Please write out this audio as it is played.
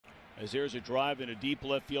As there's a drive in a deep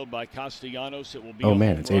left field by Castellanos, it will be. Oh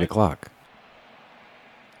man, it's 8 o'clock.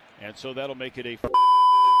 And so that'll make it a.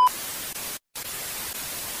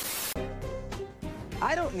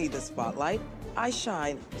 I don't need the spotlight. I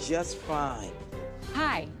shine just fine.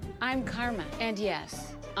 Hi, I'm Karma, and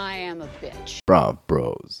yes, I am a bitch. Brav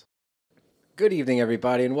Bros. Good evening,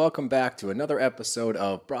 everybody, and welcome back to another episode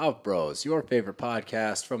of Brav Bros, your favorite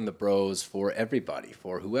podcast from the bros for everybody,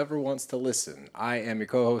 for whoever wants to listen. I am your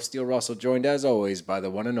co-host, Steele Russell, joined as always by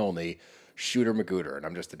the one and only Shooter Magooter, and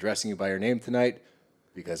I'm just addressing you by your name tonight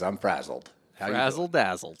because I'm frazzled.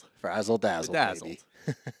 Frazzle-dazzled. Frazzle-dazzled, Dazzled.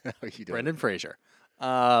 baby. How you doing? Brendan Fraser.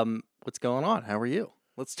 What's going on? How are you?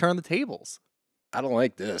 Let's turn the tables. I don't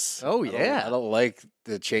like this. Oh, yeah. I don't like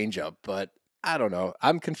the change-up, but I don't know.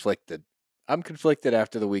 I'm conflicted. I'm conflicted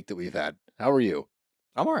after the week that we've had. How are you?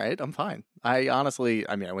 I'm all right. I'm fine. I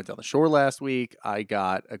went down the shore last week. I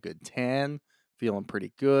got a good tan, feeling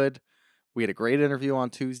pretty good. We had a great interview on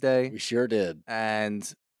Tuesday. We sure did.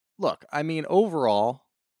 And look, overall,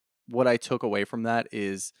 what I took away from that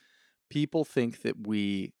is people think that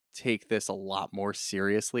we take this a lot more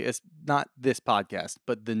seriously. It's not this podcast,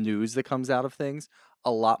 but the news that comes out of things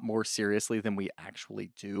a lot more seriously than we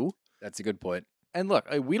actually do. That's a good point. And look,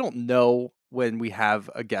 we don't know when we have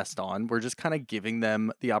a guest on. We're just kind of giving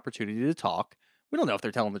them the opportunity to talk. We don't know if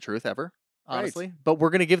they're telling the truth ever, honestly. Right. But we're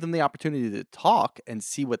going to give them the opportunity to talk and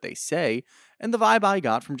see what they say. And the vibe I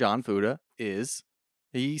got from John Fuda is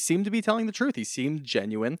he seemed to be telling the truth. He seemed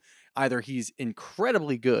genuine. Either he's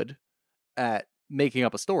incredibly good at making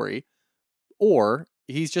up a story or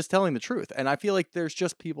he's just telling the truth. And I feel like there's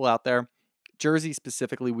just people out there, Jersey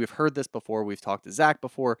specifically, we've heard this before. We've talked to Zach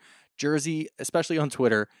before. Jersey, especially on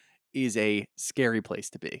Twitter, is a scary place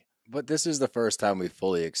to be. But this is the first time we've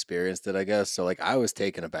fully experienced it, I guess. So, I was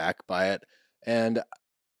taken aback by it. And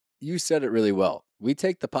you said it really well. We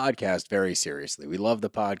take the podcast very seriously. We love the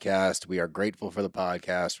podcast. We are grateful for the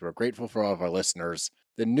podcast. We're grateful for all of our listeners.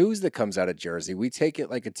 The news that comes out of Jersey, we take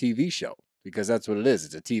it like a TV show because that's what it is.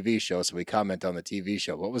 It's a TV show, so we comment on the TV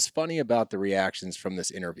show. What was funny about the reactions from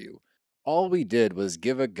this interview, all we did was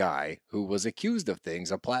give a guy who was accused of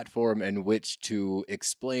things a platform in which to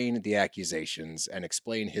explain the accusations and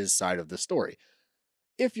explain his side of the story.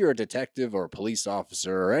 If you're a detective or a police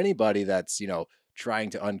officer or anybody that's,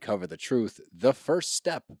 trying to uncover the truth, the first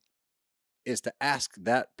step is to ask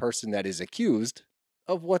that person that is accused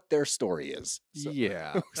of what their story is. So,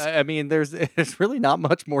 yeah. There's really not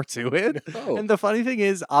much more to it. No. And the funny thing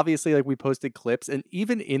is, obviously, we posted clips, and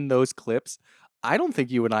even in those clips, I don't think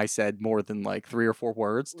you and I said more than 3 or 4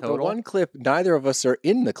 words total. The one clip, neither of us are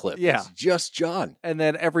in the clip. Yeah. It's just John. And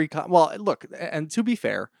then look, and to be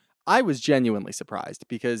fair, I was genuinely surprised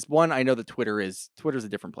because one, I know that Twitter's a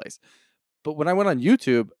different place. But when I went on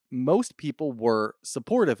YouTube, most people were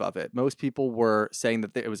supportive of it. Most people were saying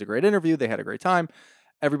that it was a great interview. They had a great time.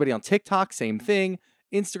 Everybody on TikTok, same thing.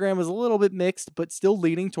 Instagram was a little bit mixed, but still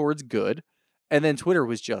leaning towards good. And then Twitter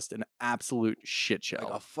was just an absolute shit show.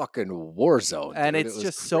 Like a fucking war zone. And dude. it's It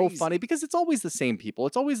just was so crazy. funny because it's always the same people.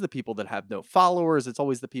 It's always the people that have no followers. It's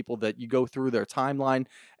always the people that you go through their timeline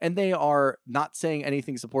and they are not saying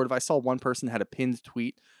anything supportive. I saw one person had a pinned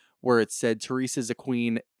tweet where it said Teresa's a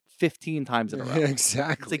queen 15 times in a row.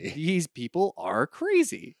 Exactly. It's like these people are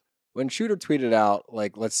crazy. When Shooter tweeted out,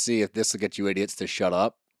 let's see if this will get you idiots to shut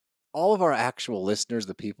up, all of our actual listeners,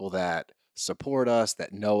 the people that support us,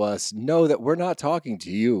 that know that we're not talking to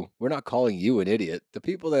you. We're not calling you an idiot. The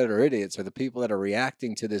people that are idiots are the people that are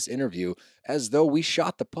reacting to this interview as though we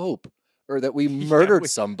shot the Pope or that we murdered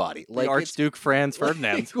somebody. Like Archduke Franz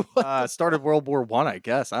Ferdinand started World War I, I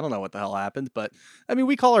guess. I don't know what the hell happened, but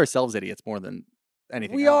we call ourselves idiots more than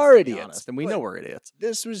anything we else, are to be idiots, honest, and we know we're idiots.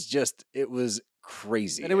 This was it was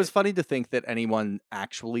crazy. And it was funny to think that anyone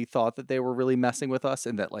actually thought that they were really messing with us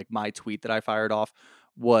and that my tweet that I fired off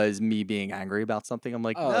was me being angry about something. I'm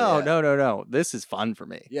like, no. This is fun for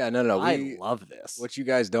me. Yeah, no. I love this. What you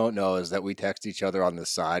guys don't know is that we text each other on the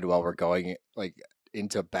side while we're going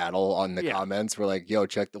into battle on the comments. We're like, yo,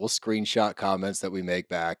 we'll screenshot comments that we make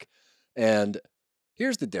back. And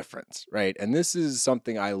here's the difference, right? And this is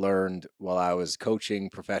something I learned while I was coaching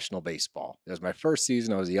professional baseball. It was my first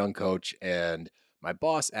season. I was a young coach, and my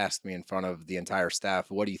boss asked me in front of the entire staff,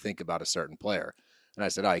 what do you think about a certain player? And I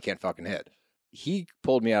said, oh, he can't fucking hit. He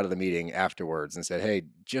pulled me out of the meeting afterwards and said, hey,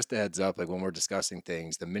 just a heads up, when we're discussing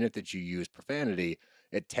things, the minute that you use profanity,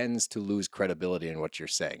 it tends to lose credibility in what you're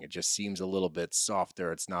saying. It just seems a little bit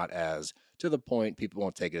softer. It's not as to the point. People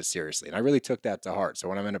won't take it as seriously. And I really took that to heart. So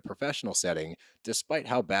when I'm in a professional setting, despite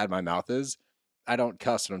how bad my mouth is, I don't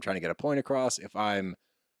cuss when I'm trying to get a point across. If I'm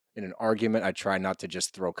in an argument, I try not to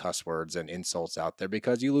just throw cuss words and insults out there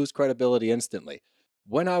because you lose credibility instantly.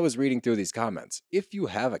 When I was reading through these comments, if you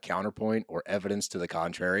have a counterpoint or evidence to the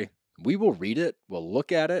contrary, we will read it, we'll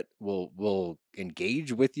look at it, we'll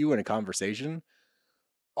engage with you in a conversation.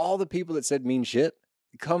 All the people that said mean shit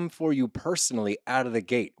come for you personally out of the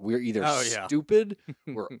gate. We're either stupid,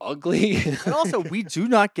 we're ugly. And also, we do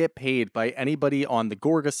not get paid by anybody on the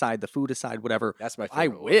Gorga side, the Fuda side, whatever. That's my I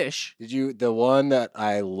favorite. wish. The one that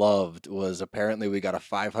I loved was apparently we got a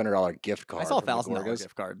 $500 gift card. I saw a from the $1,000 Gorgas.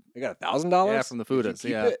 gift card. We got $1,000? Yeah, from the Fudas.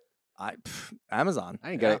 Keep Yeah. it? Amazon.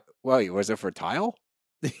 I ain't got it. Well, was it for tile?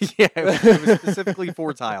 Yeah, it was specifically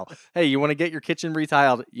for tile. Hey, you want to get your kitchen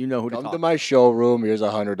retiled? You know who to Come talk to my showroom. Here's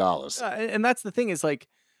 $100. And that's the thing is like,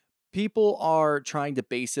 people are trying to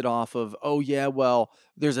base it off of, oh, yeah, well,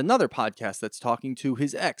 there's another podcast that's talking to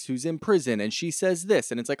his ex who's in prison and she says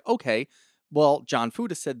this. And it's like, okay, well, John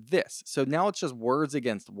Fuda said this. So now it's just words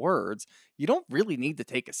against words. You don't really need to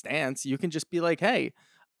take a stance. You can just be like, hey,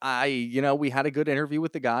 we had a good interview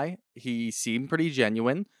with the guy. He seemed pretty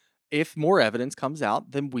genuine. If more evidence comes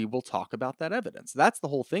out, then we will talk about that evidence. That's the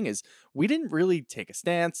whole thing is we didn't really take a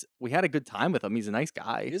stance. We had a good time with him. He's a nice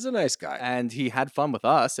guy. He's a nice guy. And he had fun with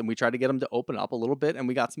us, and we tried to get him to open up a little bit, and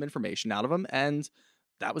we got some information out of him, and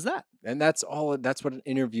that was that. And that's what an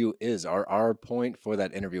interview is. Our point for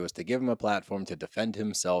that interview is to give him a platform to defend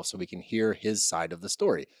himself so we can hear his side of the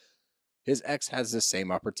story. His ex has the same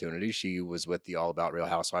opportunity. She was with the All About Real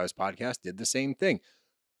Housewives podcast, did the same thing.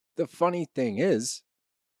 The funny thing is,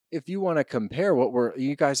 if you want to compare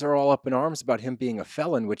you guys are all up in arms about him being a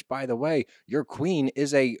felon, which, by the way, your queen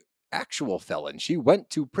is a actual felon. She went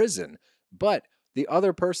to prison, but the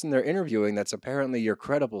other person they're interviewing that's apparently your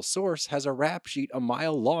credible source has a rap sheet a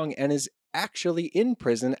mile long and is actually in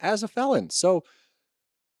prison as a felon. So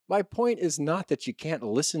my point is not that you can't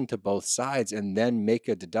listen to both sides and then make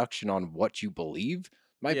a deduction on what you believe.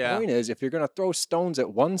 My point is, if you're going to throw stones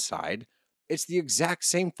at one side, it's the exact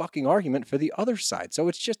same fucking argument for the other side. So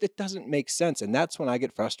it doesn't make sense. And that's when I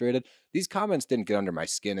get frustrated. These comments didn't get under my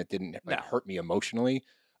skin. It didn't hurt me emotionally.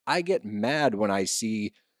 I get mad when I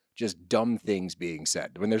see just dumb things being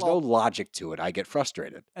said. When there's no logic to it, I get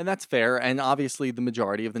frustrated. And that's fair. And obviously the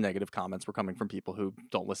majority of the negative comments were coming from people who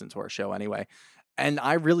don't listen to our show anyway. And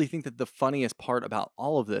I really think that the funniest part about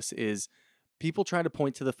all of this is people try to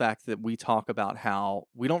point to the fact that we talk about how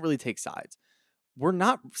we don't really take sides. We're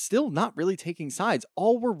still not really taking sides.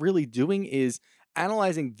 All we're really doing is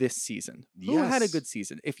analyzing this season. Who had a good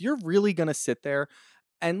season? If you're really going to sit there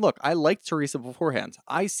and look, I liked Teresa beforehand.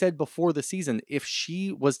 I said before the season, if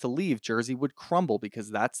she was to leave, Jersey would crumble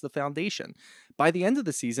because that's the foundation. By the end of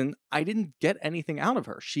the season, I didn't get anything out of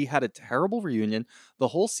her. She had a terrible reunion. The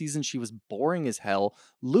whole season, she was boring as hell.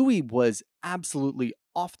 Louis was absolutely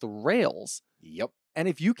off the rails. Yep. And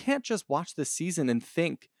if you can't just watch this season and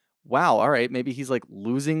think, wow, all right, maybe he's like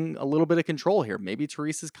losing a little bit of control here. Maybe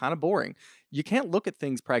Teresa's kind of boring. You can't look at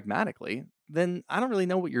things pragmatically. Then I don't really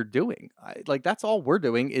know what you're doing. That's all we're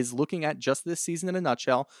doing is looking at just this season in a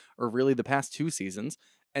nutshell, or really the past 2 seasons,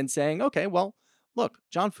 and saying, okay, well, look,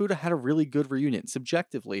 John Fuda had a really good reunion.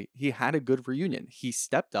 Subjectively, he had a good reunion. He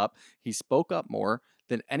stepped up. He spoke up more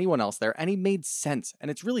than anyone else there, and he made sense.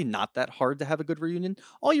 And it's really not that hard to have a good reunion.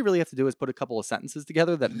 All you really have to do is put a couple of sentences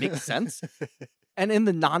together that make sense. And in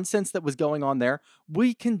the nonsense that was going on there,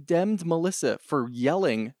 we condemned Melissa for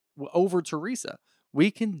yelling over Teresa.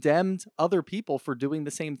 We condemned other people for doing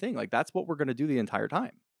the same thing. That's what we're going to do the entire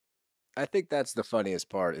time. I think that's the funniest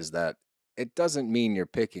part is that it doesn't mean you're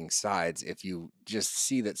picking sides if you just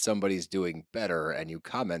see that somebody's doing better and you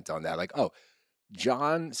comment on that. Like, oh,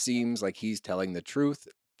 John seems like he's telling the truth.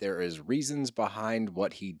 There is reasons behind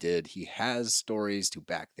what he did. He has stories to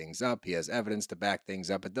back things up. He has evidence to back things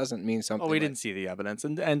up. It doesn't mean something. Oh, we didn't see the evidence.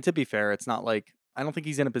 And to be fair, it's not like, I don't think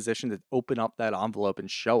he's in a position to open up that envelope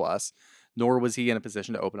and show us, nor was he in a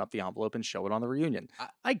position to open up the envelope and show it on the reunion.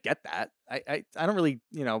 I get that. I don't really,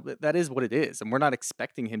 that is what it is. And we're not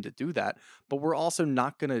expecting him to do that. But we're also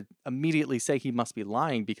not going to immediately say he must be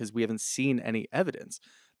lying because we haven't seen any evidence.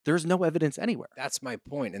 There's no evidence anywhere. That's my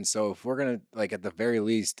point. And so if we're going to, at the very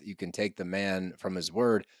least, you can take the man from his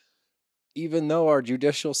word, even though our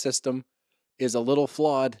judicial system is a little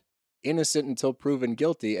flawed, innocent until proven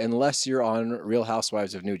guilty, unless you're on Real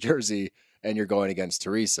Housewives of New Jersey and you're going against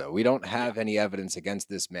Teresa. We don't have any evidence against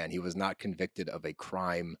this man. He was not convicted of a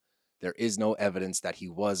crime. There is no evidence that he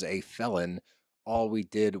was a felon. All we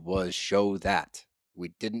did was show that.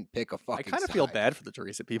 We didn't pick a fucking I kind of side. feel bad for the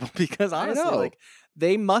Teresa people because honestly,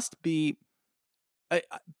 they must be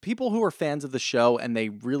people who are fans of the show and they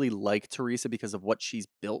really like Teresa because of what she's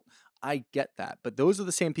built. I get that. But those are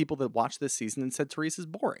the same people that watched this season and said Teresa's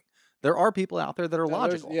boring. There are people out there that are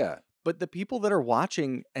logical. Yeah. But the people that are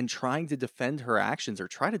watching and trying to defend her actions or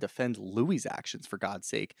try to defend Louis' actions, for God's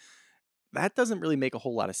sake, that doesn't really make a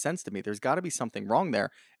whole lot of sense to me. There's got to be something wrong there.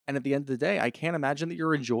 And at the end of the day, I can't imagine that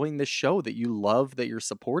you're enjoying this show that you love, that you're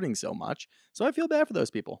supporting so much. So I feel bad for those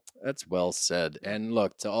people. That's well said. And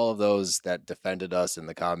look, to all of those that defended us in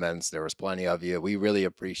the comments, there was plenty of you. We really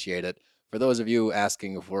appreciate it. For those of you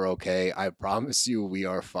asking if we're okay, I promise you we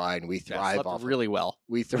are fine. We thrive really well.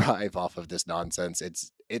 We thrive off of this nonsense.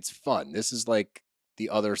 It's fun. This is like the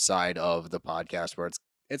other side of the podcast where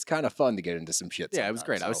it's kind of fun to get into some shit. Yeah, it was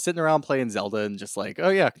great. So. I was sitting around playing Zelda and just like, oh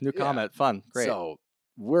yeah, new comment, fun, great. So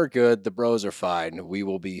we're good. The bros are fine. We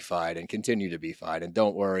will be fine and continue to be fine. And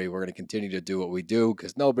don't worry, we're going to continue to do what we do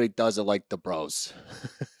because nobody does it like the bros.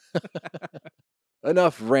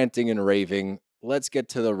 Enough ranting and raving. Let's get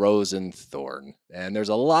to the Rose and Thorn. And there's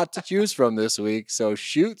a lot to choose from this week. So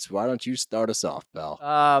Shoots, why don't you start us off, pal?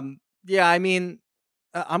 Yeah, I mean,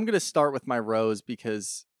 I'm going to start with my Rose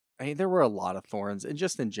because there were a lot of thorns. And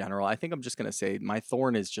just in general, I think I'm just going to say my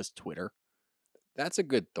thorn is just Twitter. That's a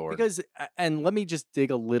good thorn. Because, and let me just dig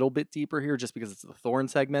a little bit deeper here just because it's the thorn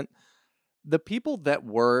segment. The people that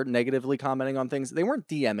were negatively commenting on things, they weren't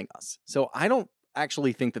DMing us. So I don't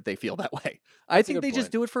actually think that they feel that way. I think they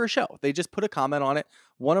just do it for a show. They just put a comment on it.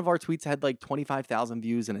 One of our tweets had like 25,000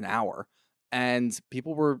 views in an hour. And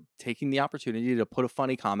people were taking the opportunity to put a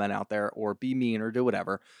funny comment out there or be mean or do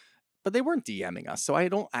whatever. But they weren't DMing us. So I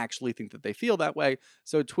don't actually think that they feel that way.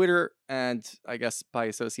 So Twitter and I guess by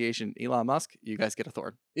association, Elon Musk, you guys get a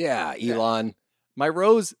thorn. Yeah, Elon. Yeah. My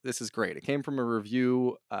Rose, this is great. It came from a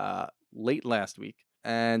review late last week.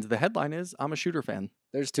 And the headline is, I'm a Shooter fan.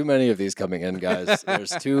 There's too many of these coming in, guys. There's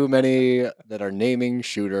too many that are naming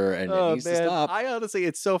Shooter, and it needs to stop. I honestly,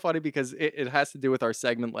 it's so funny because it has to do with our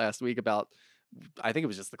segment last week about, I think it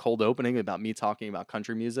was just the cold opening about me talking about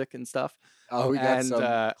country music and stuff. Oh, we got some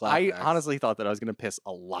I honestly thought that I was going to piss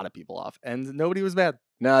a lot of people off, and nobody was mad.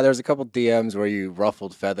 No, there's a couple DMs where you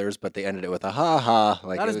ruffled feathers, but they ended it with a ha-ha.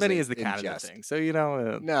 Like not as many as the Canada thing. So,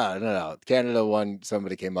 No. Canada won.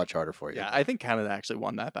 Somebody came much harder for you. Yeah, I think Canada actually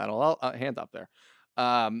won that battle. I'll hand up there.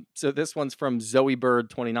 So this one's from Zoe Bird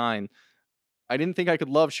 29. I didn't think I could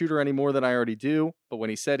love Shooter any more than I already do, but when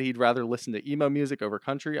he said he'd rather listen to emo music over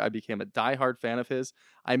country, I became a diehard fan of his.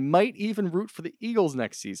 I might even root for the Eagles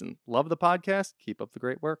next season. Love the podcast. Keep up the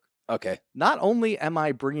great work. Okay. Not only am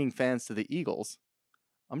I bringing fans to the Eagles,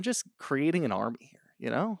 I'm just creating an army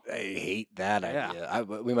here, I hate that idea.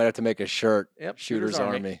 We might have to make a shirt. Yep, Shooter's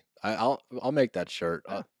Army. I'll make that shirt.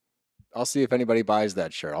 Yeah. I'll see if anybody buys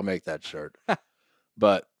that shirt. I'll make that shirt.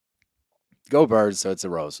 But go Birds, so it's a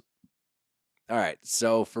Rose. All right,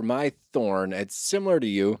 so for my thorn, it's similar to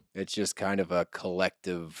you. It's just kind of a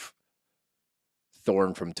collective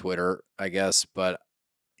thorn from Twitter, I guess. But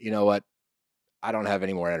you know what? I don't have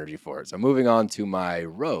any more energy for it. So moving on to my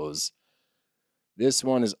Rose. This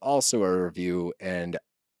one is also a review, and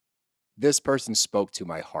this person spoke to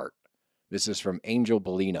my heart. This is from Angel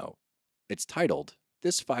Bellino. It's titled,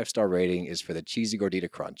 "This 5-star rating is for the Cheesy Gordita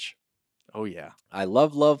Crunch." Oh, yeah. I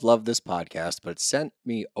love this podcast, but it sent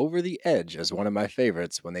me over the edge as one of my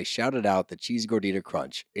favorites when they shouted out the Cheesy Gordita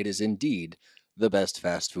Crunch. It is indeed the best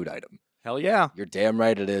fast food item. Hell yeah. You're damn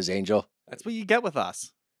right it is, Angel. That's what you get with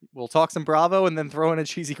us. We'll talk some Bravo and then throw in a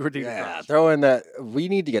Cheesy Gordita Crunch. Yeah, throw in that. We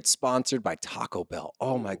need to get sponsored by Taco Bell.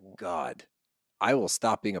 Oh, my God. I will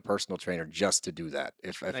stop being a personal trainer just to do that.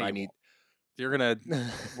 If I need... You're going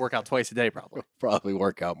to work out twice a day, probably. Probably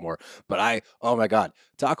work out more. But oh my God,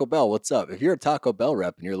 Taco Bell, what's up? If you're a Taco Bell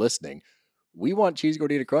rep and you're listening, we want Cheesy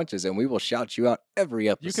Gordita Crunches and we will shout you out every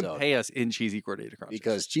episode. You can pay us in Cheesy Gordita Crunches.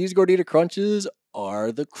 Because Cheesy Gordita Crunches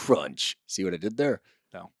are the crunch. See what I did there?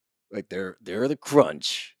 No. Like they're the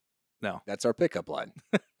crunch. No. That's our pickup line.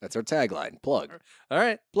 That's our tagline. Plug. All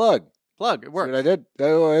right. Plug. It worked. See what I did?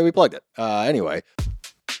 Oh, we plugged it. Anyway.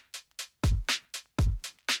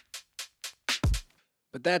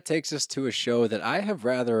 But that takes us to a show that I have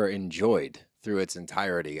rather enjoyed through its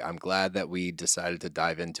entirety. I'm glad that we decided to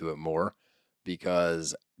dive into it more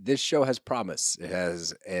because this show has promise. It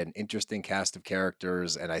has an interesting cast of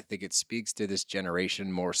characters, and I think it speaks to this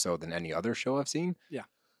generation more so than any other show I've seen. Yeah.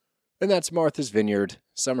 And that's Martha's Vineyard,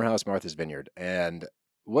 Summer House Martha's Vineyard. And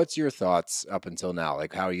what's your thoughts up until now?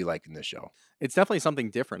 Like, how are you liking this show? It's definitely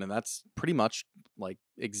something different, and that's pretty much like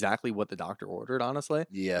exactly what the doctor ordered, honestly.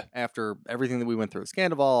 Yeah. After everything that we went through,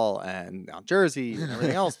 Scandival and Mount Jersey and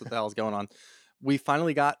everything else that the hell's going on, we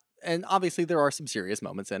finally got, and obviously there are some serious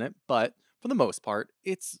moments in it, but for the most part,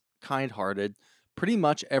 it's kind-hearted. Pretty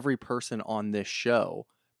much every person on this show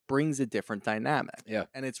brings a different dynamic. Yeah.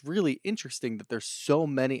 And it's really interesting that there's so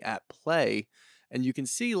many at play. And you can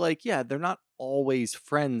see, like, yeah, they're not always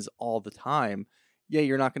friends all the time. Yeah,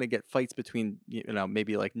 you're not going to get fights between,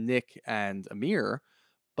 maybe like Nick and Amir,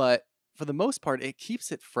 but for the most part, it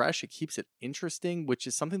keeps it fresh. It keeps it interesting, which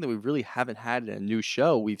is something that we really haven't had in a new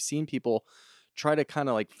show. We've seen people try to kind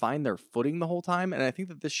of like find their footing the whole time. And I think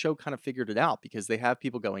that this show kind of figured it out because they have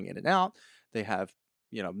people going in and out. They have,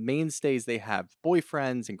 mainstays. They have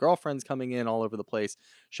boyfriends and girlfriends coming in all over the place,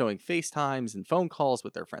 showing FaceTimes and phone calls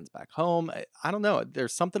with their friends back home. I don't know.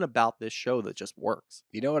 There's something about this show that just works.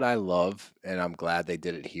 You know what I love, and I'm glad they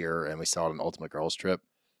did it here, and we saw it on Ultimate Girls Trip?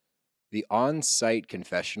 The on-site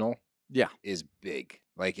confessional Yeah. is big.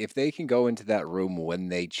 Like, if they can go into that room when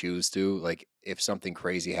they choose to, like, if something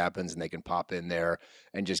crazy happens and they can pop in there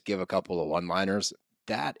and just give a couple of one-liners,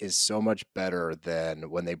 that is so much better than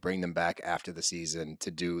when they bring them back after the season to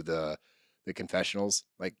do the confessionals.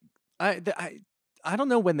 Like, I don't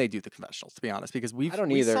know when they do the confessionals, to be honest, because we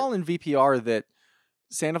don't either. saw in VPR that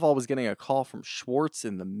Sandoval was getting a call from Schwartz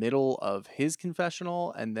in the middle of his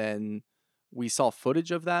confessional, and then we saw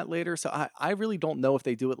footage of that later. So I really don't know if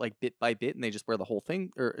they do it like bit by bit and they just wear the whole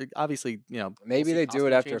thing, or obviously, maybe we'll they see do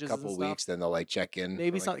it costume after a changes and couple stuff. weeks, then they'll like check in. Maybe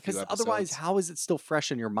for, it's like, not, a few because otherwise, episodes. how is it still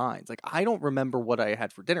fresh in your minds? Like, I don't remember what I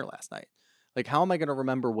had for dinner last night. Like, how am I going to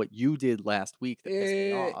remember what you did last week that pissed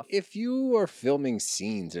me off? If you are filming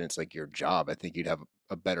scenes and it's like your job, I think you'd have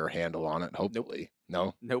a better handle on it, hopefully.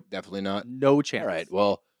 No? Nope. Definitely not? No chance. All right,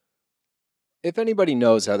 well, if anybody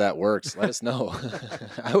knows how that works, let us know.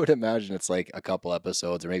 I would imagine it's like a couple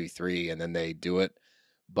episodes or maybe 3 and then they do it.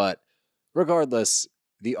 But regardless,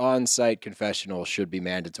 the on-site confessional should be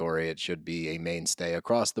mandatory. It should be a mainstay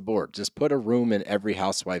across the board. Just put a room in every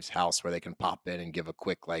housewife's house where they can pop in and give a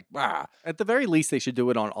quick like, At the very least, they should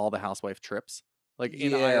do it on all the housewife trips. Like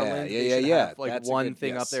in Yeah, Ireland, yeah, they yeah, should yeah. have like That's a one good-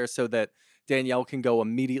 thing up yes. there so that Danielle can go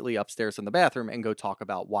immediately upstairs in the bathroom and go talk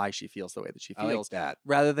about why she feels the way that she I like feels, that.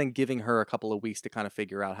 rather than giving her a couple of weeks to kind of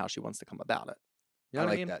figure out how she wants to come about it. You know I what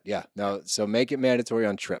like I mean? that. Yeah. No, so make it mandatory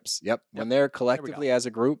on trips. Yep. When they're collectively as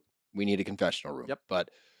a group, we need a confessional room. Yep. But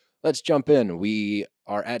let's jump in. We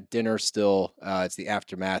are at dinner still. It's the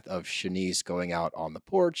aftermath of Shanice going out on the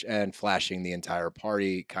porch and flashing the entire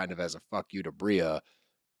party kind of as a fuck you to Bria.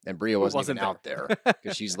 And Bria wasn't even out there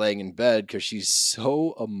because she's laying in bed because she's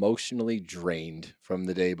so emotionally drained from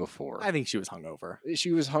the day before. I think she was hungover.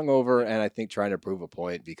 She was hungover and I think trying to prove a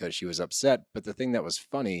point because she was upset. But the thing that was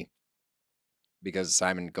funny, because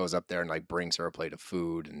Simon goes up there and like brings her a plate of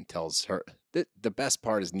food and tells her the best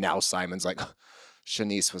part is now Simon's like,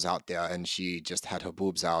 Shanice was out there and she just had her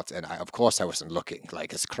boobs out and of course I wasn't looking.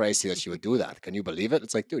 Like, it's crazy that she would do that. Can you believe it?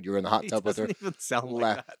 It's like, dude, you were in the hot He tub with her. doesn't even sound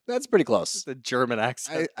like that. That's pretty close. Just a German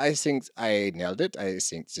accent. I think I nailed it. I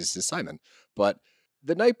think this is Simon. But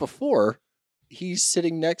the night before, he's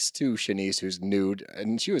sitting next to Shanice, who's nude,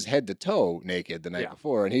 and she was head to toe naked the night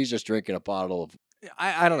before, and he's just drinking a bottle of.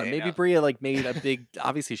 I don't know. Maybe Bria like made a big.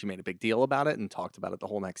 Obviously, she made a big deal about it and talked about it the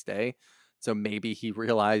whole next day. So maybe he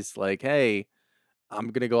realized, like, hey,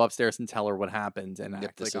 I'm gonna go upstairs and tell her what happened and Nip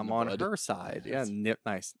act this like in I'm the on bud. her side. Yes. Yeah,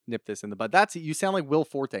 nip this in the bud. That's you sound like Will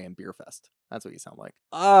Forte in Beer Fest. That's what you sound like.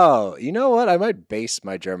 Oh, you know what? I might base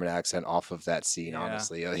my German accent off of that scene. Yeah.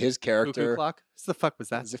 Honestly, his Cuckoo character. clock. What the fuck was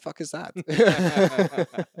that? The fuck is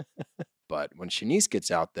that? But when Shanice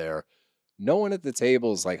gets out there, no one at the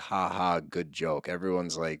table is like, ha ha, good joke.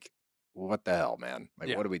 Everyone's like, what the hell, man? Like,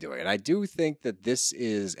 Yeah. what are we doing? And I do think that this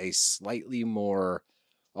is a slightly more,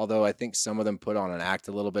 although I think some of them put on an act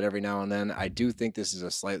a little bit every now and then, I do think this is a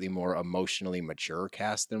slightly more emotionally mature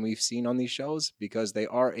cast than we've seen on these shows because they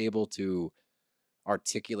are able to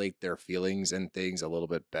articulate their feelings and things a little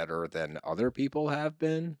bit better than other people have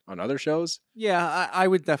been on other shows. Yeah, I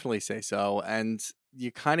would definitely say so. And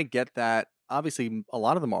you kind of get that. Obviously, a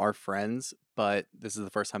lot of them are friends, but this is the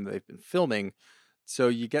first time that they've been filming. So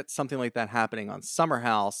you get something like that happening on Summer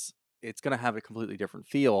House. It's going to have a completely different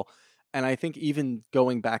feel. And I think even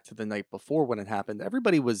going back to the night before when it happened,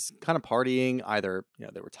 everybody was kind of partying. Either,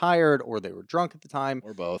 they were tired or they were drunk at the time.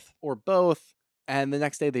 Or both. Or both. And the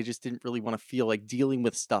next day, they just didn't really want to feel like dealing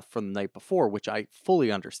with stuff from the night before, which I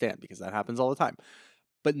fully understand because that happens all the time.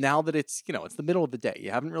 But now that it's, it's the middle of the day,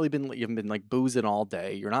 you haven't been like boozing all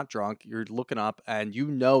day. You're not drunk. You're looking up and you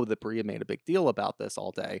know that Bria made a big deal about this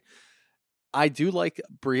all day. I do like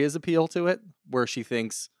Bria's appeal to it where she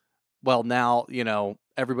thinks, well, now,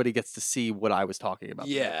 everybody gets to see what I was talking about.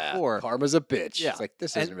 Yeah. Before. Karma's a bitch. Yeah. It's like,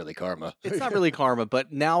 this And isn't really karma. It's not really karma,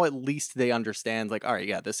 but now at least they understand, like, all right,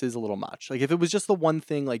 yeah, this is a little much. Like, if it was just the one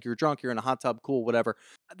thing, like, you're drunk, you're in a hot tub, cool, whatever.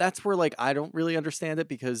 That's where, like, I don't really understand it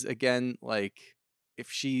because, again, like, if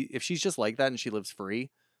she's just like that and she lives free,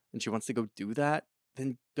 and she wants to go do that,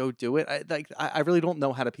 then go do it. I really don't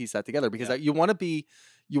know how to piece that together because Yeah. you want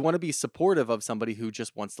to be supportive of somebody who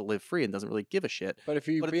just wants to live free and doesn't really give a shit. But if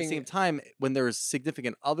you're But at the being same time, when there's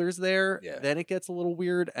significant others there, Yeah. then it gets a little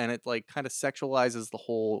weird and it like kind of sexualizes the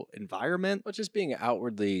whole environment. Well, just being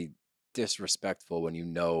outwardly disrespectful when you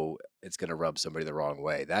know it's going to rub somebody the wrong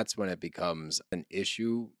way, that's when it becomes an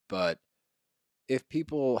issue. But if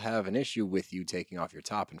people have an issue with you taking off your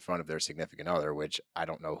top in front of their significant other, which I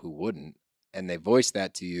don't know who wouldn't, and they voiced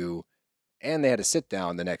that to you and they had to sit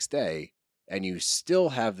down the next day and you still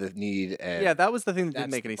have the need and Yeah, that was the thing that that's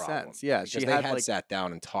didn't make the any problem, sense. Yeah, because she they had had like sat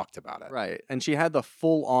down and talked about it. right, and she had the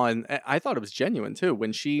full on. I thought it was genuine too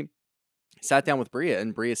when she sat down with Bria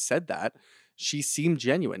and Bria said that. She seemed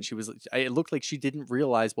genuine. She was. It looked like she didn't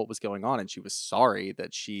realize what was going on, and she was sorry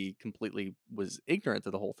that she completely was ignorant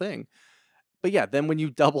to the whole thing. But yeah, then when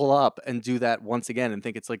you double up and do that once again and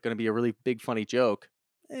think it's like going to be a really big funny joke,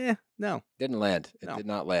 no, Didn't land. It No. did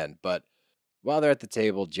not land. But while they're at the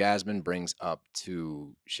table, Jasmine brings up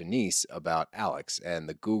to Shanice about Alex and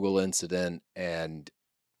the Google incident. And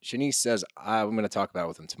Shanice says, I'm going to talk about it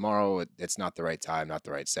with him tomorrow. It's not the right time, not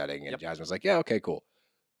the right setting. And Yep. Jasmine's like, yeah, okay, cool.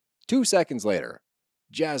 2 seconds later,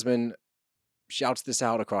 Jasmine shouts this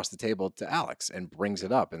out across the table to Alex and brings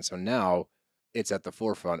it up. And so now it's at the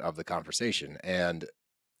forefront of the conversation. And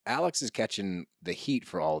Alex is catching the heat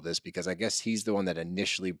for all of this because I guess he's the one that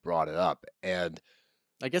initially brought it up. And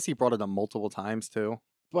I guess he brought it up multiple times too.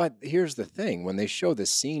 but here's the thing, when they show the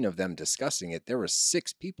scene of them discussing it, there were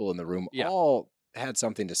 6 people in the room, Yeah. all had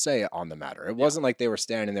something to say on the matter. It wasn't like they were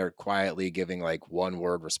standing there quietly giving like one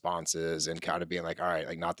word responses and kind of being like, all right,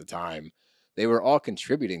 like not the time. They were all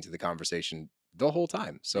contributing to the conversation the whole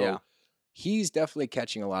time. So Yeah. he's definitely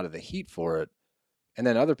catching a lot of the heat for it. And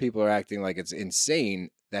then other people are acting like it's insane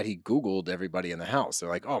that he Googled everybody in the house. They're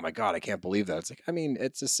like, oh my God, I can't believe that. It's like, I mean,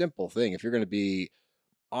 it's a simple thing. If you're going to be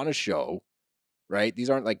on a show, right? These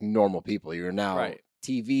aren't like normal people. You're now Right.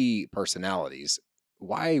 TV personalities.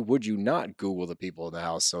 Why would you not Google the people in the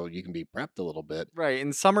house so you can be prepped a little bit? Right.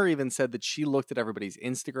 And Summer even said that she looked at everybody's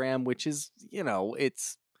Instagram, which is,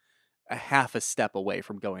 it's a half a step away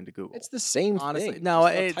from going to Google. It's the same Honestly, thing. no,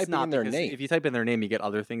 Just it's typing not in their because name. if you type in their name, you get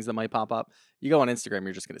other things that might pop up. You go on Instagram,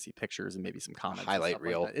 you're just going to see pictures and maybe some comments, and highlight stuff like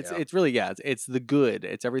reel, that. It's yeah. it's really it's the good.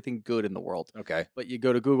 It's everything good in the world. Okay. But you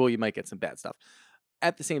go to Google, you might get some bad stuff.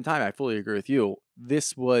 At the same time, I fully agree with you.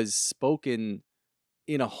 This was spoken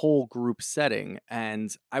in a whole group setting, and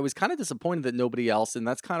I was kind of disappointed that nobody else. And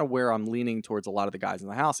that's kind of where I'm leaning towards a lot of the guys in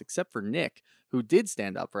the house, except for Nick, who did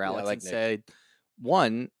stand up for Yeah, I Alex like and Nick. said,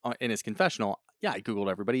 one in his confessional, yeah, I Googled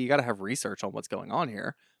everybody. You got to have research on what's going on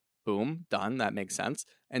here. Boom, done. That makes sense.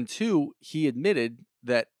 And 2, he admitted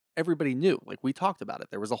that everybody knew. Like we talked about it.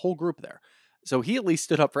 There was a whole group there. So he at least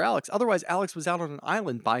stood up for Alex. Otherwise, Alex was out on an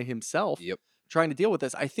island by himself Yep. trying to deal with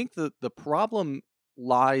this. I think the problem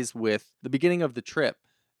lies with the beginning of the trip.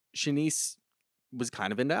 Shanice was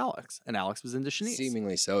kind of into Alex, and Alex was into Shanice.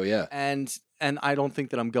 Seemingly so, yeah. And I don't think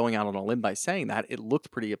that I'm going out on a limb by saying that. It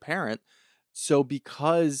looked pretty apparent. So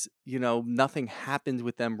because, nothing happened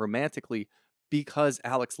with them romantically, because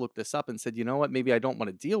Alex looked this up and said, you know what, maybe I don't want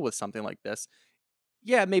to deal with something like this.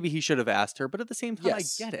 Yeah, maybe he should have asked her, but at the same time,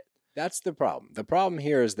 Yes. I get it. That's the problem. The problem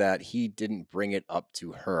here is that he didn't bring it up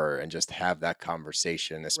to her and just have that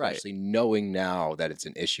conversation, especially knowing now that it's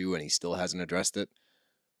an issue and he still hasn't addressed it.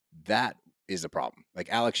 That is a problem. Like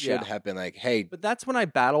Alex should Yeah. have been like, hey, But that's when I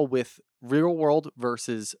battle with real world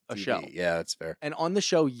versus a TV. show. Yeah, that's fair. And on the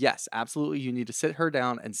show, yes, absolutely, you need to sit her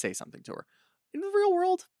down and say something to her. In the real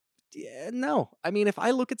world, no. I mean, if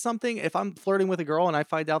I look at something, if I'm flirting with a girl and I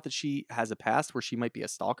find out that she has a past where she might be a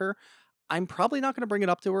stalker, I'm probably not going to bring it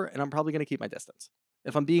up to her, and I'm probably going to keep my distance.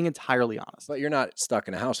 If I'm being entirely honest. But you're not stuck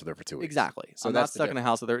in a house with her for 2 weeks. Exactly. So I'm not that's the stuck in a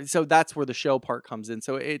house with her. So that's where the show part comes in.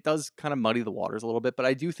 So it does kind of muddy the waters a little bit. But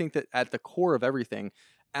I do think that at the core of everything,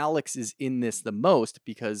 Alex is in this the most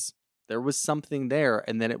because there was something there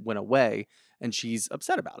and then it went away and she's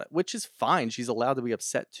upset about it, which is fine. She's allowed to be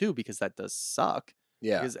upset too because that does suck.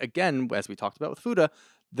 Yeah. Because again, as we talked about with Fuda,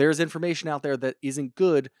 there's information out there that isn't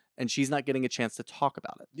good and she's not getting a chance to talk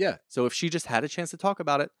about it. Yeah. So if she just had a chance to talk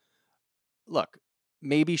about it, look,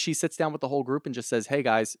 maybe she sits down with the whole group and just says, hey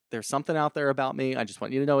guys, there's something out there about me. I just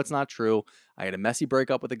want you to know it's not true. I had a messy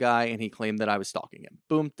breakup with a guy and he claimed that I was stalking him.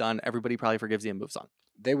 Boom, done. Everybody probably forgives you and moves on.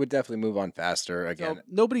 They would definitely move on faster. Again, So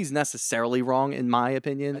nobody's necessarily wrong in my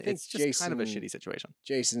opinion. I think It's just kind of a Jason- shitty situation.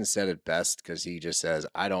 Jason said it best because he just says,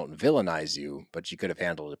 I don't villainize you, but you could have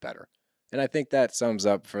handled it better. And I think that sums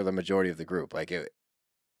up for the majority of the group. Like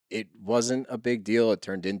it wasn't a big deal. It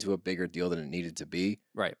turned into a bigger deal than it needed to be.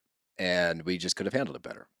 Right. And we just could have handled it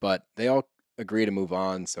better. But they all agree to move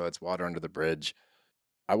on, so it's water under the bridge.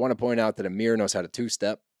 I want to point out that Amir knows how to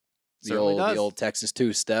two-step. Certainly does. The old Texas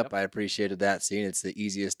two-step. Yep. I appreciated that scene. It's the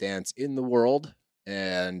easiest dance in the world,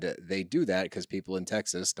 and they do that because people in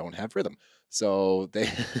Texas don't have rhythm. So they...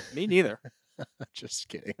 Me neither. Just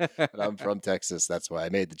kidding. But I'm from Texas. That's why I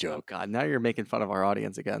made the Oh, joke. God. Now you're making fun of our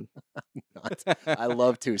audience again. I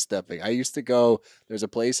love two-stepping. I used to go... There's a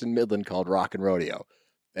place in Midland called Rock and Rodeo,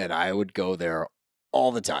 and I would go there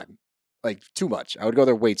all the time. Like, too much. I would go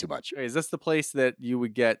there way too much. Wait, is this the place that you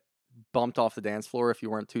would get bumped off the dance floor if you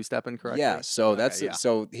weren't two-stepping correctly? Yeah, so Okay, yeah.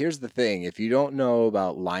 so here's the thing. If you don't know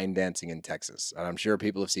about line dancing in Texas, and I'm sure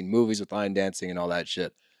people have seen movies with line dancing and all that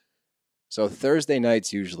shit. So Thursday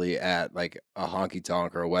nights usually at like a honky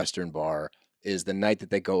tonk or a Western bar is the night that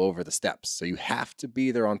they go over the steps. So you have to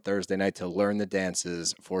be there on Thursday night to learn the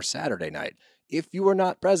dances for Saturday night. If you are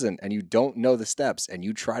not present and you don't know the steps and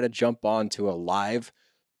you try to jump onto a live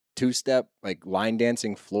two-step like line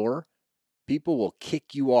dancing floor, people will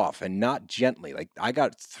kick you off, and not gently. Like, I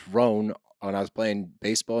got thrown when I was playing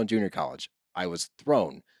baseball in junior college. I was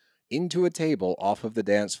thrown into a table off of the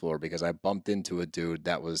dance floor because I bumped into a dude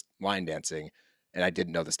that was line dancing and I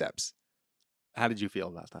didn't know the steps. How did you feel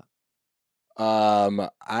about that?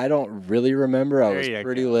 I don't really remember. I There was you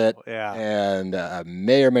pretty go. lit, Yeah. and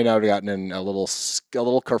may or may not have gotten in a little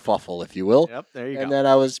kerfuffle, if you will. Yep, there you And go. then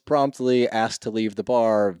I was promptly asked to leave the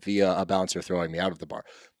bar via a bouncer throwing me out of the bar.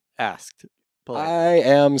 Asked. Polite. I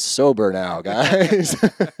am sober now, guys.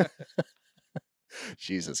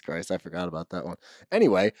 Jesus Christ, I forgot about that one.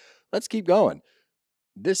 Anyway, let's keep going.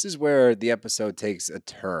 This is where the episode takes a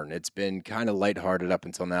turn. It's been kind of lighthearted up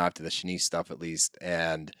until now, after the Shanice stuff at least,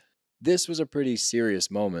 and this was a pretty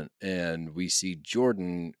serious moment, and we see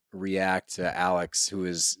Jordan react to Alex, who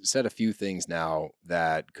has said a few things now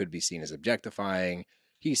that could be seen as objectifying.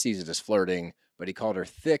 He sees it as flirting, but he called her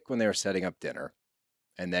thick when they were setting up dinner.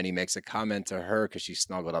 And then he makes a comment to her because she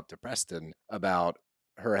snuggled up to Preston about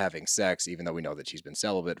her having sex, even though we know that she's been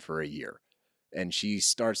celibate for a year. And she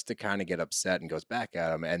starts to kind of get upset and goes back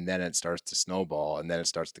at him. And then it starts to snowball. And then it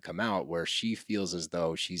starts to come out where she feels as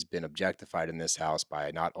though she's been objectified in this house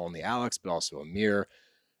by not only Alex, but also Amir.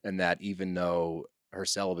 And that even though her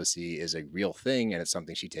celibacy is a real thing and it's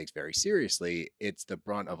something she takes very seriously, it's the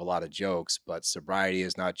brunt of a lot of jokes. But sobriety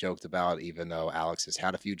is not joked about, even though Alex has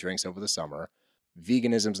had a few drinks over the summer.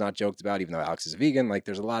 Veganism's not joked about, even though Alex is vegan. Like,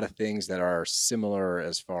 there's a lot of things that are similar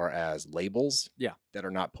as far as labels that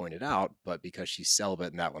are not pointed out, but because she's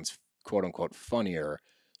celibate and that one's quote unquote funnier,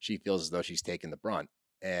 she feels as though she's taken the brunt.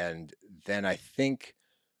 And then I think,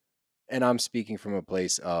 and I'm speaking from a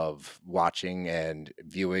place of watching and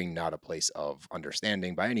viewing, not a place of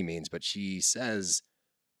understanding by any means, but she says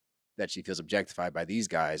that she feels objectified by these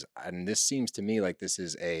guys. And this seems to me like this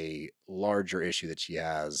is a larger issue that she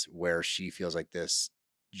has, where she feels like this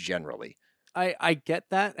generally. I get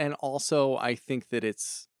that. And also, I think that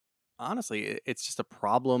it's it's just a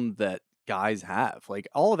problem that guys have. Like,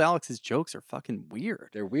 all of Alex's jokes are fucking weird.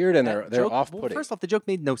 They're weird and That they're joke- off-putting. Well, first off, the joke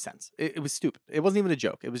made no sense. It was stupid. It wasn't even a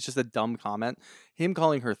joke. It was just a dumb comment. Him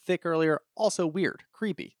calling her thick earlier, also weird,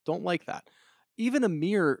 creepy. Don't like that. Even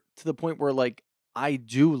Amir, to the point where, like, I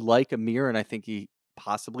do like Amir, and I think he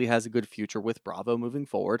possibly has a good future with Bravo moving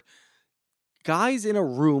forward. Guys in a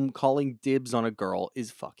room calling dibs on a girl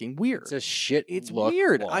is fucking weird. It's a shit. It's look,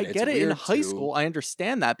 weird. one. I It's get it in weird, high two. school. I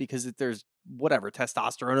understand that because there's whatever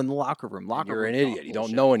testosterone in the locker room. And you're room an talk idiot. You don't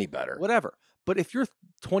bullshit. know any better. Whatever. But if you're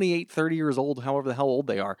 28, 30 years old, however the hell old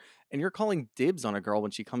they are, and you're calling dibs on a girl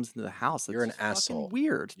when she comes into the house, that's You're an just fucking asshole.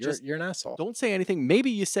 weird. You're an asshole. Don't say anything.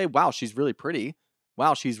 Maybe you say, wow, she's really pretty.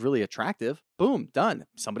 Wow, she's really attractive. Boom, done.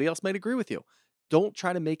 Somebody else might agree with you. Don't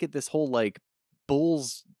try to make it this whole like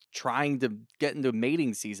bulls trying to get into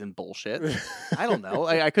mating season bullshit. I don't know.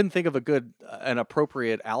 I couldn't think of a good, an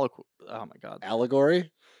appropriate oh my God.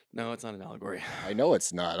 Allegory? No, it's not an allegory. I know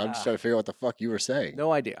it's not. I'm just trying to figure out what the fuck you were saying.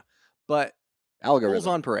 No idea. But Algorithm. bulls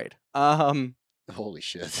on parade. Holy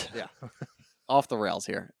shit. Yeah. Off the rails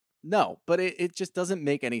here. No, but it just doesn't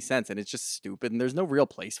make any sense, and it's just stupid, and there's no real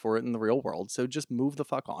place for it in the real world, so just move the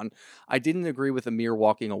fuck on. I didn't agree with Amir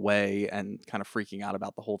walking away and kind of freaking out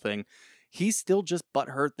about the whole thing. He's still just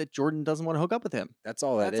butthurt that Jordan doesn't want to hook up with him. That's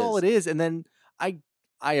all That's all it is. And then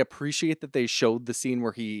I appreciate that they showed the scene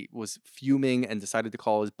where he was fuming and decided to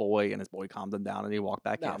call his boy, and his boy calmed him down, and he walked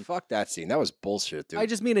back No, in. fuck that scene. That was bullshit, dude. I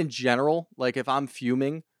just mean in general, like if I'm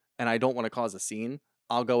fuming and I don't want to cause a scene,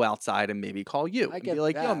 I'll go outside and maybe call you. I And get be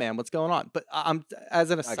like, yo, that. man, what's going on? But I'm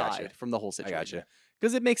as an I got you. aside from the whole I got situation. you.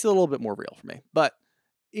 Because it makes it a little bit more real for me. But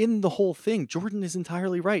in the whole thing, Jordan is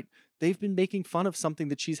entirely right. They've been making fun of something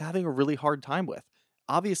that she's having a really hard time with.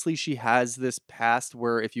 obviously she has this past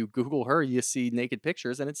where if you Google her, you see naked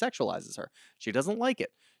pictures and it sexualizes her. She doesn't like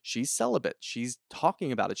it. She's celibate. She's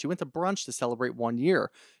talking about it. She went to brunch to celebrate 1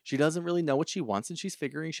 year. She doesn't really know what she wants and she's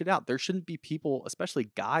figuring shit out. There shouldn't be people, especially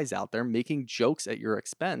guys out there, making jokes at your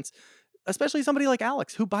expense, especially somebody like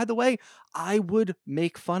Alex, who, by the way, I would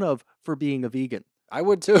make fun of for being a vegan. I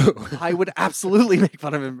would too. I would absolutely make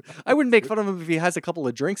fun of him. I wouldn't make fun of him if he has a couple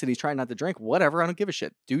of drinks and he's trying not to drink. Whatever. I don't give a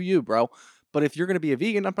shit. Do you, bro? But if you're going to be a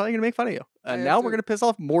vegan, I'm probably going to make fun of you. And now we're going to piss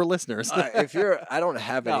off more listeners. I don't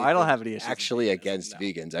have any. No, I don't have any issues with actually veganism, against no.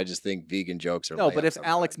 vegans. I just think vegan jokes are. No, but if layups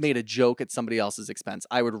Alex sometimes. made a joke at somebody else's expense,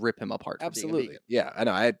 I would rip him apart. For Absolutely, being a vegan. yeah, I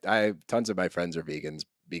know. I tons of my friends are vegans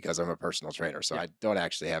because I'm a personal trainer, so Yeah. I don't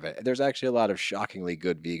actually have it. There's actually a lot of shockingly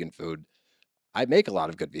good vegan food. I make a lot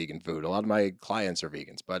of good vegan food. A lot of my clients are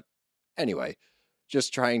vegans, but anyway,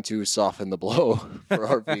 just trying to soften the blow for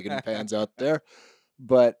our vegan fans out there.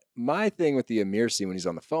 But my thing with the Amir scene when he's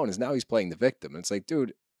on the phone is now he's playing the victim. And it's like,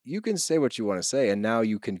 dude, you can say what you want to say, and now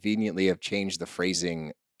you conveniently have changed the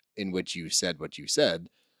phrasing in which you said what you said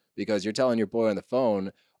because you're telling your boy on the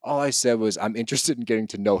phone, all I said was, I'm interested in getting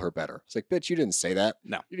to know her better. It's like, bitch, you didn't say that.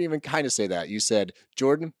 No. You didn't even kind of say that. You said,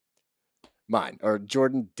 Jordan, mine, or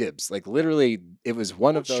Jordan dibs. Like literally, it was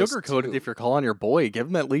one of those. Sugarcoat it two. if you're calling your boy. Give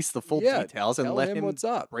him at least the full Yeah, details and tell let him him what's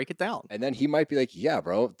up. break it down. And then he might be like, yeah,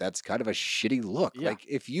 bro, that's kind of a shitty look. Yeah. Like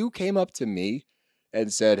if you came up to me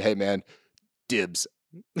and said, hey, man, dibs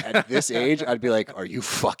at this age, I'd be like, are you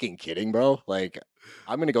fucking kidding, bro? Like,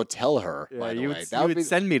 I'm going to go tell her, Yeah, by the you way. would, That you would would be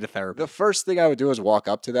send me to therapy. the first thing I would do is walk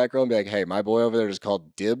up to that girl and be like, hey, my boy over there is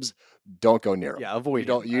called Dibs. Don't go near him. Yeah, avoid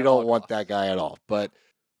him You at all don't want costs. that guy at all. But,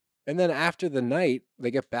 and then after the night,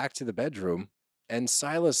 they get back to the bedroom and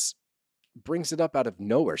Silas brings it up out of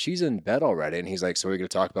nowhere. She's in bed already. And he's like, so we're going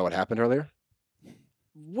to talk about what happened earlier?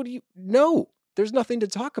 What do you, no, there's nothing to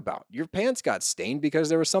talk about. Your pants got stained because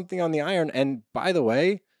there was something on the iron. And by the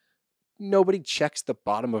way, nobody checks the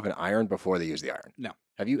bottom of an iron before they use the iron. No.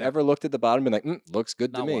 Have you ever looked at the bottom and been like, looks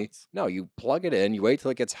good to Not me? once. No, you plug it in, you wait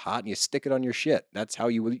till it gets hot, and you stick it on your shit. That's how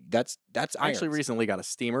you. That's I actually irons. recently got a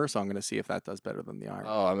steamer, so I'm going to see if that does better than the iron.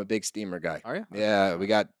 Oh, I'm a big steamer guy. Are you? Yeah, we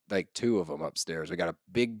got like two of them upstairs. We got a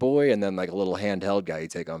big boy and then like a little handheld guy you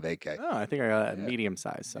take on vacay. Oh, I think I got a Yeah. medium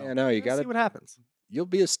size. So Yeah, no, you let's got see it. what happens. You'll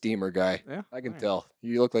be a steamer guy. Yeah, I can alright. tell.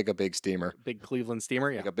 You look like a big steamer, Big Cleveland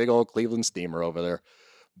steamer. Yeah. like a big old Cleveland steamer over there.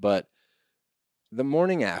 But the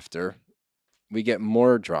morning after, we get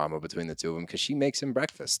more drama between the two of them because she makes him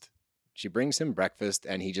breakfast. She brings him breakfast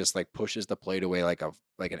and he just like pushes the plate away like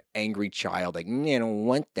an angry child. Like, I don't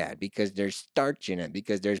want that because there's starch in it,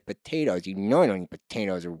 because there's potatoes. You know I don't eat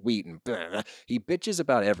potatoes or wheat and blah, blah. He bitches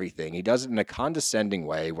about everything. He does it in a condescending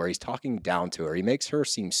way where he's talking down to her. He makes her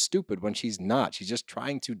seem stupid when she's not. She's just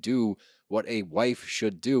trying to do what a wife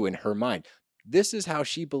should do in her mind. This is how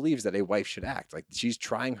she believes that a wife should act. Like she's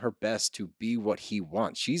trying her best to be what he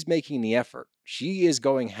wants. She's making the effort. She is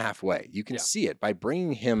going halfway. You can Yeah. see it by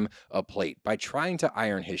bringing him a plate, by trying to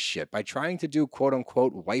iron his shit, by trying to do quote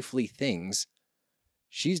unquote wifely things.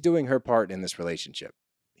 She's doing her part in this relationship.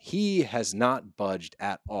 He has not budged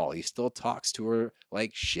at all. He still talks to her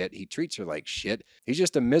like shit. He treats her like shit. He's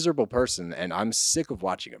just a miserable person, and I'm sick of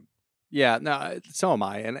watching him. Yeah, no, so am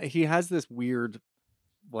I. And he has this weird,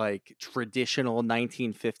 like, traditional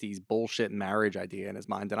 1950s bullshit marriage idea in his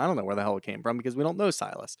mind. And I don't know where the hell it came from because we don't know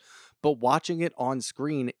Silas. But watching it on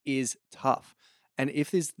screen is tough. And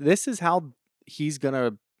if this is how he's going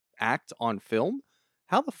to act on film,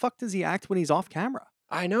 how the fuck does he act when he's off camera?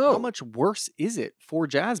 I know. How much worse is it for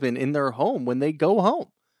Jasmine in their home when they go home?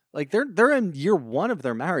 Like they're in year 1 of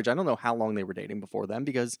their marriage. I don't know how long they were dating before then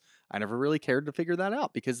because I never really cared to figure that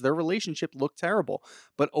out because their relationship looked terrible.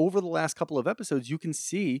 But over the last couple of episodes, you can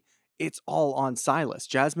see it's all on Silas.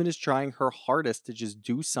 Jasmine is trying her hardest to just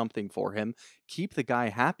do something for him, keep the guy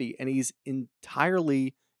happy, and he's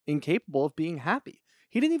entirely incapable of being happy.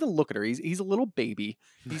 He didn't even look at her. He's a little baby.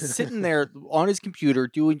 He's sitting there on his computer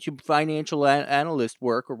doing some financial analyst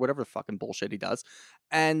work or whatever fucking bullshit he does,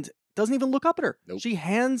 and doesn't even look up at her. Nope. She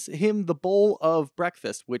hands him the bowl of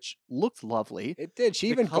breakfast, which looked lovely. It did. She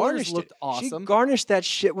The even colors garnished looked it. awesome. She garnished that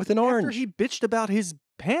shit with an After orange. he bitched about his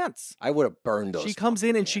pants. I would have burned those. She comes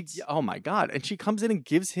in and pants. oh my God. And she comes in and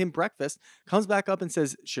gives him breakfast, comes back up and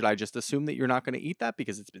says, should I just assume that you're not going to eat that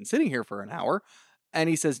because it's been sitting here for an hour? And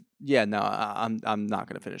he says, yeah, no, I'm not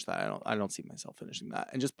going to finish that. I don't see myself finishing that,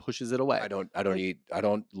 and just pushes it away. I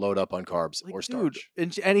don't load up on carbs Like, or dude,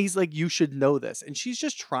 starch. and he's like, you should know this. And she's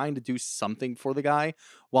just trying to do something for the guy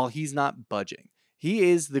while he's not budging. He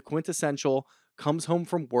is the quintessential comes home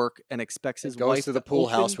from work and expects his Goes wife to the pool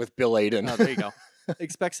house open- with Bill Aiden. Oh, there you go.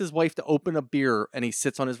 expects his wife to open a beer and he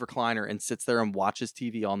sits on his recliner and sits there and watches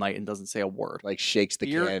TV all night and doesn't say a word. Like shakes the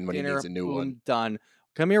Beer, can when he dinner, needs a new boom, one. done.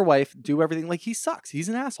 Come here, wife. Do everything. Like, he sucks. He's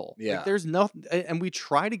an asshole. Yeah. Like, there's nothing. And we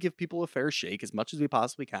try to give people a fair shake as much as we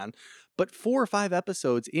possibly can. But 4 or 5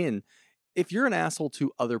 episodes in, if you're an asshole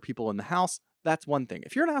to other people in the house, that's one thing.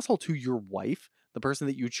 If you're an asshole to your wife, the person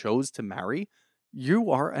that you chose to marry,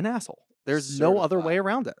 you are an asshole. There's no other way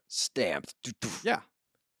around it. Stamped. Yeah.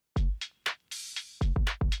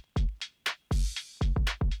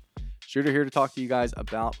 Shooter here to talk to you guys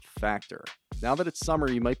about Factor. Now that it's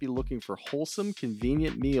summer, you might be looking for wholesome,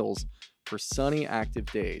 convenient meals for sunny, active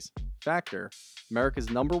days. Factor, America's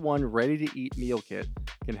 #1 ready-to-eat meal kit,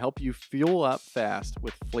 can help you fuel up fast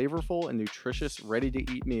with flavorful and nutritious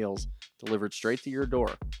ready-to-eat meals delivered straight to your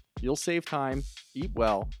door. You'll save time, eat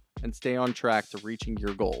well, and stay on track to reaching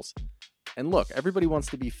your goals. And look, everybody wants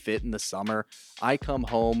to be fit in the summer. I come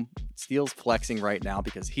home, Steele's flexing right now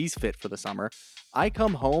because he's fit for the summer. I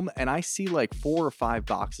come home and I see like 4 or 5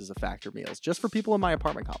 boxes of Factor meals just for people in my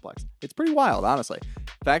apartment complex. It's pretty wild, honestly.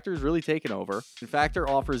 Factor's really taken over, and Factor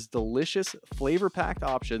offers delicious, flavor-packed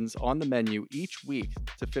options on the menu each week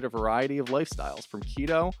to fit a variety of lifestyles, from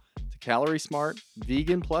keto to calorie smart,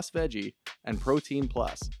 vegan plus veggie, and protein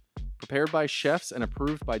plus. Prepared by chefs and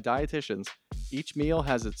approved by dietitians, each meal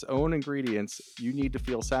has its own ingredients you need to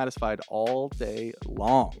feel satisfied all day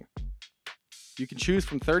long. You can choose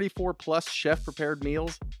from 34 plus chef-prepared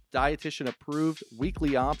meals, dietitian-approved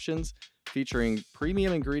weekly options featuring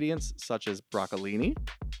premium ingredients such as broccolini,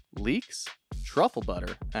 leeks, truffle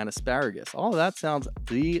butter, and asparagus. All of that sounds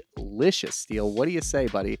delicious, Steele. What do you say,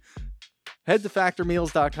 buddy? Head to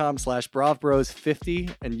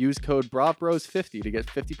factormeals.com/BravBros50 and use code BravBros50 to get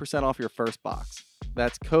 50% off your first box.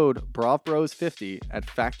 That's code BravBros50 at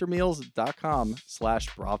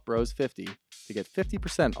factormeals.com/BravBros50 to get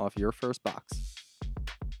 50% off your first box.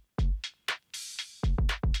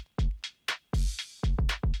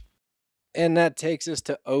 And that takes us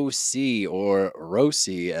to OC, or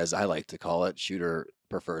RHOC, as I like to call it. Shooter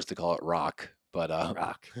prefers to call it RHOC, but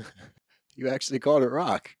Rock. you actually called it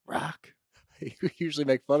RHOC. Rock. You usually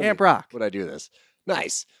make fun of Camp me Rock. when I do this.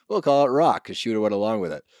 Nice. We'll call it RHOC because Shooter went along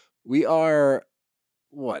with it. We are,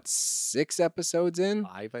 6 episodes in?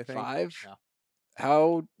 5, I think. 5? Yeah.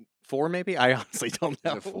 How? 4, maybe? I honestly don't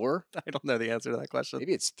know. Is it 4? I don't know the answer to that question.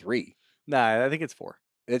 Maybe it's 3. Nah, I think it's 4.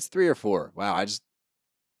 It's 3 or 4. Wow,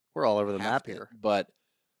 We're all over the halved map it. here. But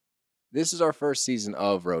this is our first season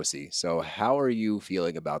of RHOC. So how are you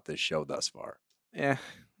feeling about this show thus far?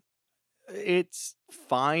 It's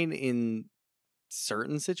fine in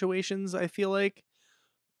certain situations, I feel like.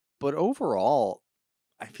 But overall,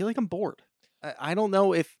 I feel like I'm bored. I don't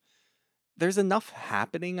know if there's enough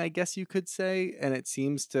happening, I guess you could say. And it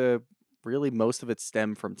seems to really, most of it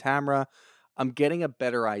stem from Tamra. I'm getting a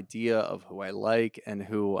better idea of who I like and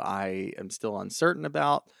who I am still uncertain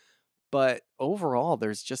about. But overall,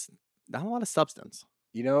 there's just not a lot of substance.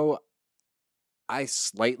 You know, I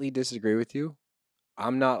slightly disagree with you.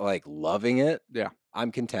 I'm not like loving it. Yeah.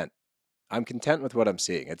 I'm content. I'm content with what I'm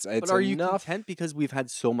seeing. It's But are you enough. content because we've had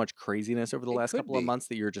so much craziness over the It last could couple of be. months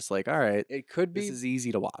that you're just like, all right, It could this be is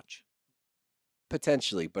easy to watch?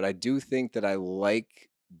 potentially, but I do think that I like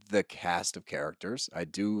the cast of characters. I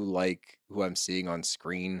do like who I'm seeing on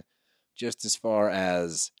screen, just as far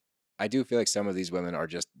as I do feel like some of these women are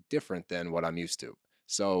just different than what I'm used to.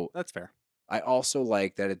 So That's fair. I also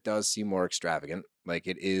like that it does seem more extravagant. Like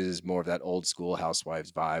it is more of that old school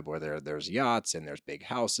housewives vibe where there's yachts and there's big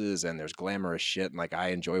houses and there's glamorous shit. And like I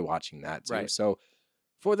enjoy watching that too. Right. So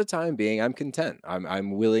for the time being, I'm content.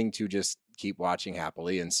 I'm willing to just keep watching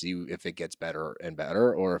happily and see if it gets better and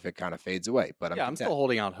better or if it kind of fades away. But I'm I'm content. still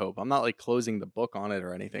holding out hope. I'm not like closing the book on it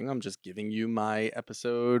or anything. I'm just giving you my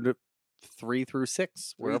episode 3 through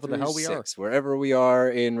 6, wherever the hell we are. Wherever we are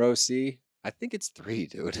in row C. I think it's 3,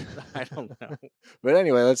 dude. I don't know. But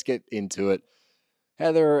anyway, let's get into it.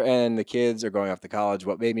 Heather and the kids are going off to college.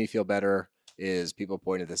 What made me feel better is people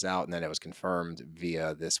pointed this out, and then it was confirmed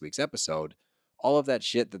via this week's episode. All of that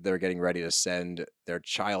shit that they're getting ready to send their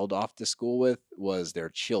child off to school with was their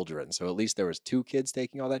children. So at least there was 2 kids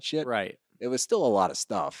taking all that shit. Right. It was still a lot of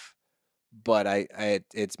stuff, but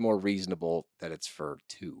it's more reasonable that it's for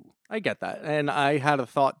 2. I get that. And I had a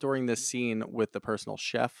thought during this scene with the personal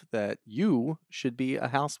chef that you should be a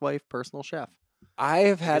housewife personal chef. I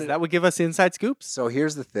have had Because that would give us inside scoops. So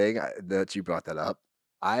here's the thing that you brought that up.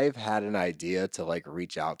 I've had an idea to like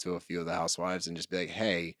reach out to a few of the housewives and just be like,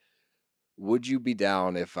 hey, would you be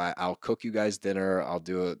down if I'll cook you guys dinner? I'll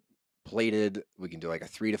do it plated. We can do like a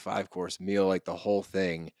 3 to 5 course meal, like the whole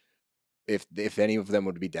thing. If any of them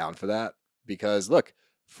would be down for that. Because look,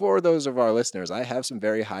 For those of our listeners, I have some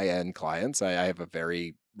very high-end clients. I have a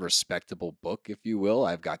very respectable book, if you will.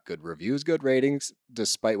 I've got good reviews, good ratings,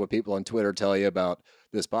 despite what people on Twitter tell you about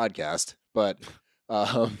this podcast. But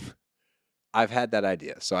um, I've had that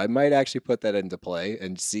idea. So I might actually put that into play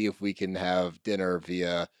and see if we can have dinner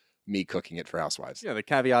via me cooking it for Housewives. Yeah, the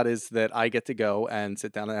caveat is that I get to go and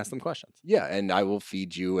sit down and ask them questions. Yeah, and I will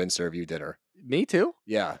feed you and serve you dinner. Me too?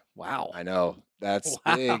 Yeah, Wow. I know. That's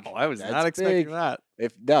Wow. big. I was That's not expecting big. that.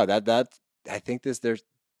 If no, that I think there's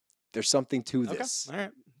something to this. Okay. All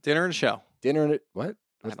right. Dinner and show. Dinner and what?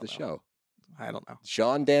 What's don't the know. show? I don't know.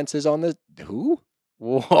 Sean dances on the who?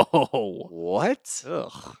 Whoa. What?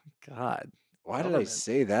 Ugh. God. Why did I Government.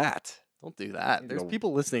 say that? Don't do that. need to There's go-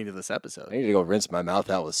 people listening to this I episode. need to go rinse my mouth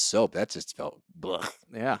out with soap. That just felt blech.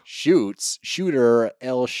 Yeah. Shooter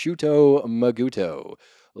El Shuto Maguto.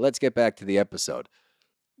 Let's get back to the episode.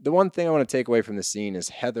 The one thing I want to take away from the scene is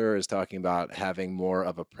Heather is talking about having more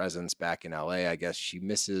of a presence back in LA. I guess she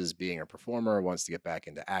misses being a performer, wants to get back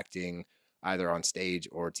into acting, either on stage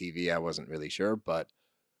or TV. I wasn't really sure, but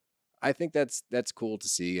I think that's cool to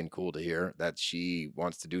see and cool to hear that she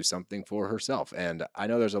wants to do something for herself. And I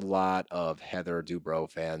know there's a lot of Heather Dubrow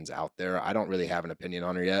fans out there. I don't really have an opinion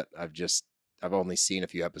on her yet. I've only seen a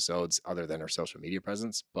few episodes other than her social media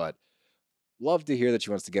presence, but love to hear that she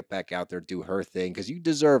wants to get back out there, do her thing, because you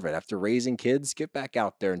deserve it. After raising kids, get back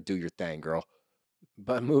out there and do your thing, girl.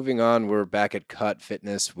 But moving on, we're back at Cut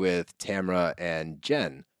Fitness with Tamra and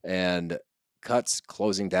Jen. And Cut's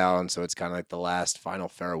closing down, so it's kind of like the last final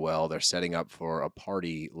farewell. They're setting up for a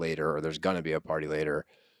party later, or there's going to be a party later.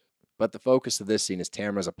 But the focus of this scene is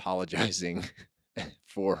Tamra's apologizing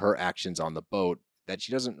for her actions on the boat that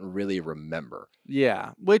she doesn't really remember.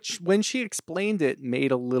 Yeah. Which, when she explained it,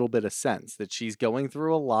 made a little bit of sense that she's going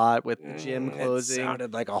through a lot with the gym closing. It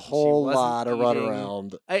sounded like a whole wasn't lot of eating.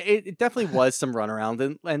 runaround. It definitely was some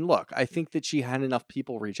runaround. And look, I think that she had enough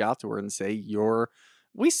people reach out to her and say,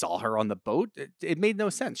 we saw her on the boat. It made no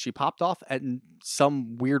sense. She popped off at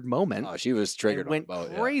some weird moment. Oh, she was triggered and went on the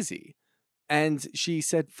boat, crazy. And she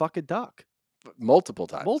said, fuck a duck. Multiple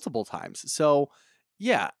times. Multiple times. So,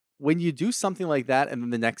 yeah, when you do something like that and then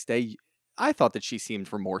the next day, I thought that she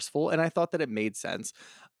seemed remorseful and I thought that it made sense.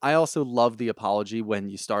 I also love the apology when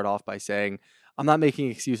you start off by saying, I'm not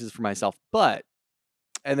making excuses for myself, but,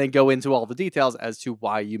 and then go into all the details as to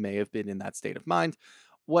why you may have been in that state of mind.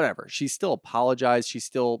 Whatever. She still apologized. She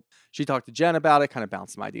talked to Jen about it, kind of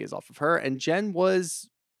bounced some ideas off of her. And Jen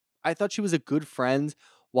I thought she was a good friend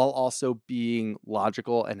while also being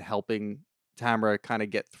logical and helping Tamra kind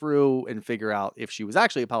of get through and figure out if she was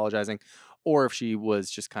actually apologizing or if she was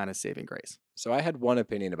just kind of saving grace. So I had one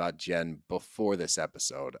opinion about Jen before this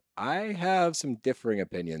episode. I have some differing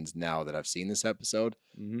opinions now that I've seen this episode.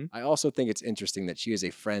 Mm-hmm. I also think it's interesting that she is a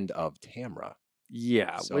friend of Tamra.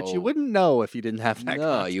 Yeah, which So- you wouldn't know if you didn't have that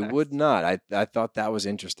No, you context. would not. I thought that was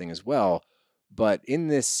interesting as well. But in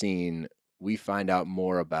this scene, we find out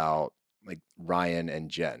more about like Ryan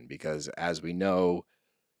and Jen, because as we know,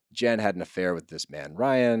 Jen had an affair with this man,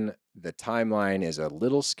 Ryan. The timeline is a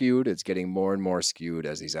little skewed. It's getting more and more skewed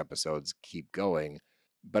as these episodes keep going.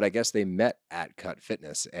 But I guess they met at Cut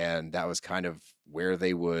Fitness, and that was kind of where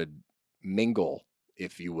they would mingle,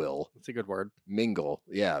 if you will. That's a good word. Mingle.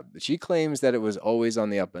 Yeah. She claims that it was always on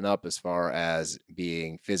the up and up as far as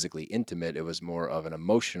being physically intimate. It was more of an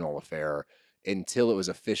emotional affair until it was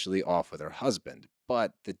officially off with her husband.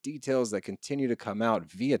 But the details that continue to come out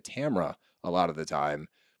via Tamra a lot of the time,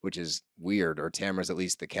 which is weird, or Tamra's at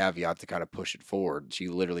least the caveat to kind of push it forward. She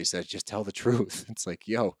literally says, just tell the truth. It's like,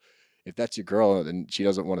 yo, if that's your girl and she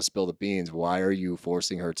doesn't want to spill the beans, why are you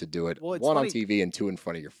forcing her to do it? Well, it's one on funny- TV and two in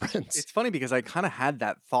front of your friends. It's funny because I kind of had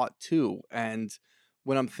that thought too. And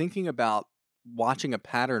when I'm thinking about watching a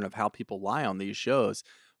pattern of how people lie on these shows,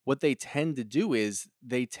 what they tend to do is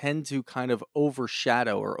they tend to kind of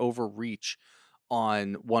overshadow or overreach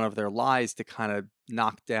on one of their lies to kind of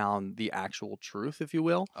knock down the actual truth, if you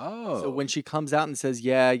will. Oh. So when she comes out and says,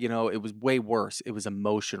 yeah, it was way worse. It was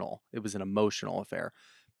emotional. It was an emotional affair.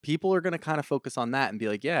 People are going to kind of focus on that and be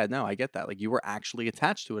like, yeah, no, I get that. Like, you were actually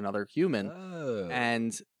attached to another human Oh.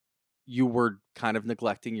 and you were kind of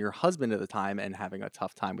neglecting your husband at the time and having a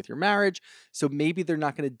tough time with your marriage. So maybe they're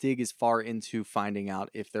not going to dig as far into finding out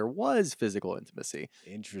if there was physical intimacy.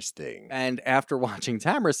 Interesting. And after watching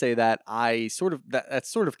Tamra say that, I sort of, that's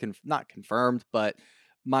sort of not confirmed, but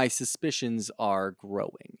my suspicions are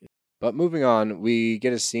growing. But moving on, we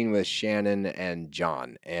get a scene with Shannon and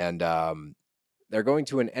John, and they're going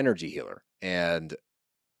to an energy healer. And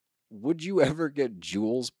would you ever get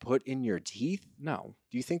jewels put in your teeth? No,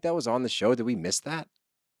 Do you think that was on the show? Did we miss that?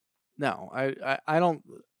 no, I don't.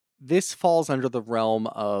 this falls under the realm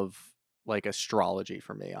of like astrology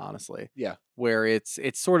for me, honestly. Yeah. Where it's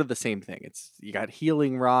sort of the same thing. It's you got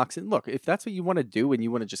healing rocks, and look, if that's what you want to do and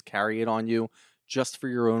you want to just carry it on you just for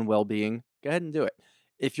your own well-being, go ahead and do it.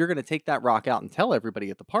 If you're going to take that rock out and tell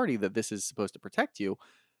everybody at the party that this is supposed to protect you,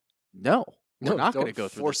 no, we're No, not going to don't go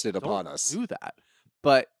through force this. it upon Don't us. do that.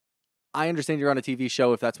 But I understand you're on a TV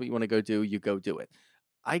show. If that's what you want to go do, you go do it.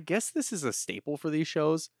 I guess this is a staple for these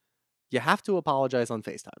shows. You have to apologize on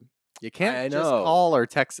FaceTime. You I can't just know. call or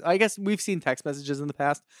text. I guess we've seen text messages in the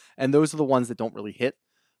past, and those are the ones that don't really hit.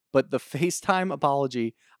 But the FaceTime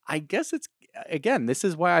apology, I guess it's, again, this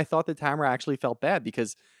is why I thought that Tamara actually felt bad,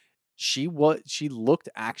 because she looked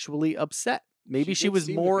actually upset. Maybe she did was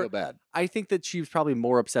seem to more feel bad. I think that she was probably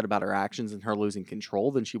more upset about her actions and her losing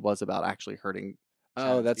control than she was about actually hurting Oh,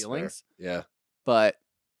 Shannon's that's feelings. fair. Yeah. But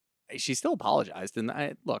she still apologized,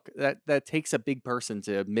 and look, that takes a big person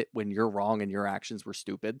to admit when you're wrong and your actions were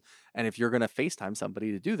stupid. And if you're going to FaceTime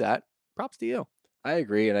somebody to do that, props to you. I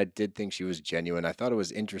agree, and I did think she was genuine. I thought it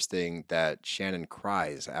was interesting that Shannon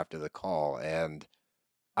cries after the call, and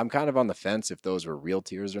I'm kind of on the fence if those were real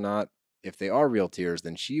tears or not. If they are real tears,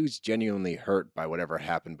 then she was genuinely hurt by whatever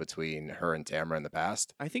happened between her and Tamara in the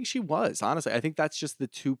past. I think she was, honestly. I think that's just the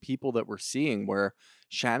two people that we're seeing, where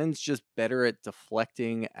Shannon's just better at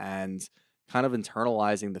deflecting and kind of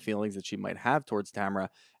internalizing the feelings that she might have towards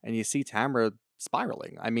Tamara. And you see Tamara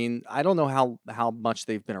spiraling. I mean, I don't know how much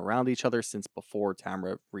they've been around each other since before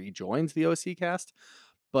Tamara rejoins the OC cast,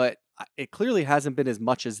 but it clearly hasn't been as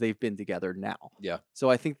much as they've been together now. Yeah.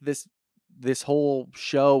 So I think this whole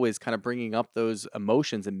show is kind of bringing up those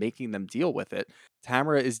emotions and making them deal with it.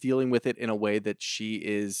 Tamara is dealing with it in a way that she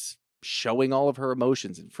is showing all of her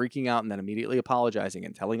emotions and freaking out and then immediately apologizing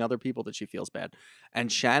and telling other people that she feels bad.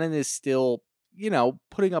 And Shannon is still,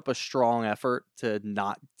 putting up a strong effort to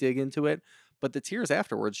not dig into it. But the tears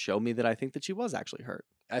afterwards show me that I think that she was actually hurt.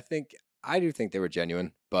 I do think they were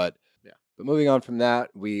genuine, but Yeah. But moving on from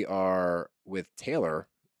that, we are with Taylor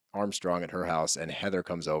Armstrong at her house, and Heather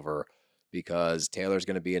comes over because Taylor's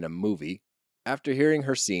going to be in a movie. After hearing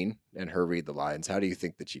her scene and her read the lines, how do you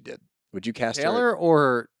think that she did? Would you cast Taylor her?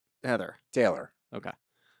 or Heather? Taylor. Okay.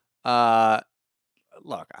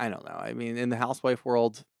 Look, I don't know. I mean, in the housewife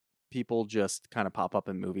world, people just kind of pop up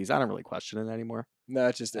in movies. I don't really question it anymore. No,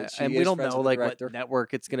 it's just that she And is we don't friends know with the like what director.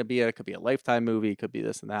 network it's going to be. It could be a Lifetime movie, it could be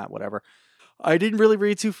this and that, whatever. I didn't really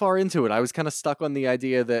read too far into it. I was kind of stuck on the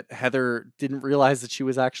idea that Heather didn't realize that she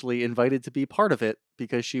was actually invited to be part of it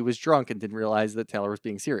because she was drunk and didn't realize that Taylor was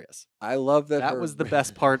being serious. I love that. That was the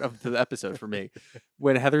best part of the episode for me.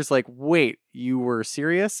 When Heather's like, wait, you were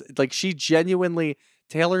serious? Like, she genuinely,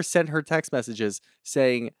 Taylor sent her text messages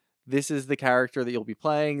saying, this is the character that you'll be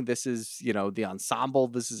playing. This is, the ensemble.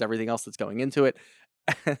 This is everything else that's going into it.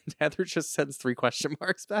 And Heather just sends 3 question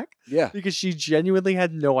marks back. Yeah. Because she genuinely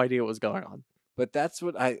had no idea what was going on. But that's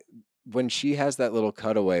what when she has that little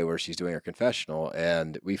cutaway where she's doing her confessional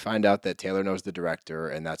and we find out that Taylor knows the director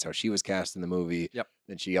and that's how she was cast in the movie. Yep.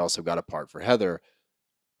 And she also got a part for Heather.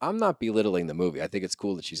 I'm not belittling the movie. I think it's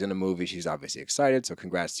cool that she's in a movie. She's obviously excited. So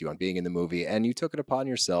congrats to you on being in the movie. And you took it upon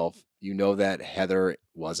yourself. You know that Heather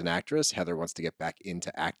was an actress. Heather wants to get back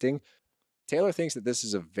into acting. Taylor thinks that this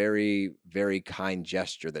is a very, very kind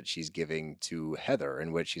gesture that she's giving to Heather,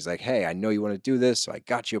 in which she's like, hey, I know you want to do this, so I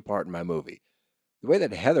got you a part in my movie. The way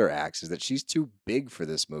that Heather acts is that she's too big for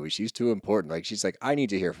this movie. She's too important. Like, she's like, I need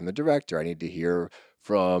to hear from the director. I need to hear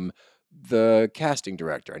from the casting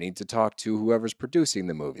director. I need to talk to whoever's producing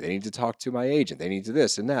the movie. They need to talk to my agent. They need to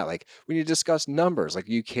this and that. Like, we need to discuss numbers. Like,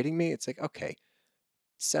 are you kidding me? It's like, okay,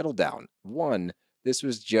 settle down. 1, this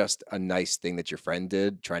was just a nice thing that your friend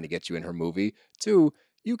did, trying to get you in her movie. 2,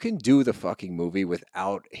 you can do the fucking movie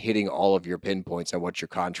without hitting all of your pinpoints on what your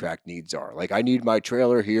contract needs are. Like, I need my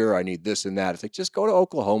trailer here. I need this and that. It's like, just go to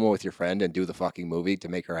Oklahoma with your friend and do the fucking movie to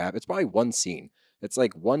make her happy. It's probably 1 scene. It's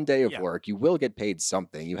like 1 day of work. You will get paid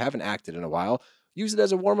something. You haven't acted in a while. Use it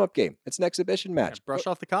as a warm-up game. It's an exhibition match. Yeah, brush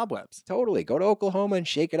off the cobwebs. Totally. Go to Oklahoma and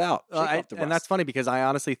shake it out. Shake off the And rust. that's funny because I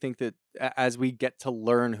honestly think that as we get to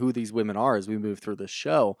learn who these women are as we move through this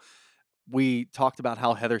show, we talked about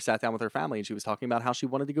how Heather sat down with her family and she was talking about how she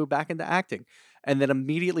wanted to go back into acting. And then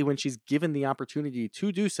immediately when she's given the opportunity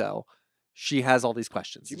to do so, she has all these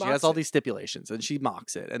questions. She has all these stipulations and she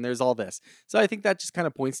mocks it. And there's all this. So I think that just kind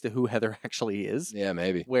of points to who Heather actually is. Yeah,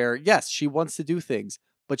 maybe. Where, yes, she wants to do things,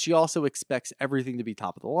 but she also expects everything to be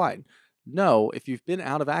top of the line. No, if you've been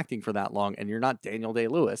out of acting for that long and you're not Daniel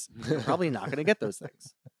Day-Lewis, you're probably not going to get those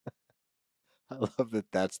things. I love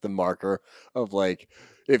that that's the marker of like,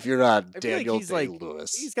 if you're not I feel like Daniel he's like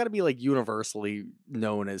Day-Lewis, he's got to be like universally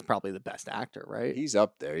known as probably the best actor, right? he's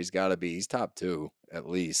up there. He's got to be. He's top 2 at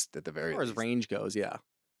least, at the As very far as least. range goes, yeah.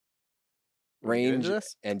 Wanna get into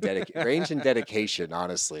this? Range and dedication.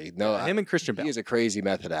 Honestly, no, Yeah, him and Christian Bale. he is a crazy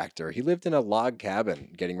method actor. He lived in a log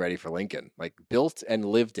cabin getting ready for Lincoln, like built and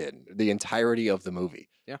lived in the entirety of the movie.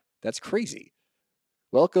 Yeah. That's crazy.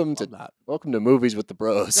 Welcome Love to that. welcome to Movies with the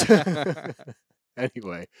Bros.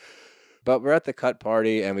 Anyway, but we're at the cut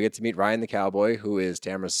party and we get to meet Ryan the cowboy, who is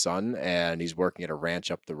Tamara's son, and he's working at a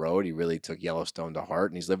ranch up the road. He really took Yellowstone to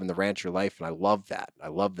heart and he's living the rancher life, and I love that. I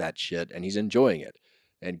love that shit, and he's enjoying it.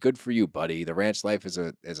 And good for you, buddy. The ranch life is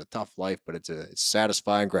a tough life, but it's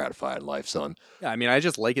satisfying, gratifying life, son. Yeah, I mean, I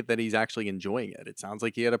just like it that he's actually enjoying it. It sounds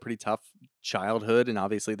like he had a pretty tough childhood, and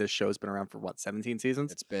obviously this show's been around for what, 17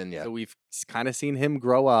 seasons? It's been, yeah. So we've kind of seen him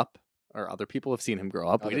grow up, or other people have seen him grow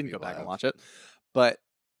up. We Other didn't go people back and have. watch it, but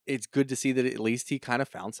it's good to see that at least he kind of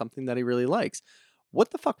found something that he really likes.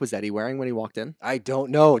 What the fuck was Eddie wearing when he walked in? I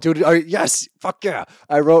don't know, dude. Yes, fuck yeah.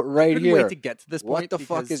 I wrote right Couldn't here. wait to get to this What point. the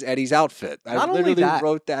fuck because is Eddie's outfit? I not only literally that,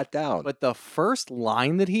 wrote that down. But the first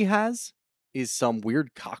line that he has is some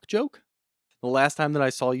weird cock joke. The last time that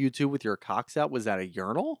I saw you two with your cocks out was at a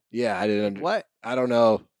urinal. Yeah, I didn't. What? I don't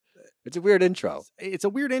know. It's a weird intro. It's a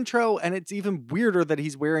weird intro, and it's even weirder that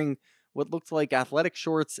he's wearing what looked like athletic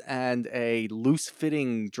shorts and a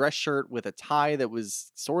loose-fitting dress shirt with a tie that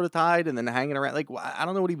was sort of tied and then hanging around. Like, I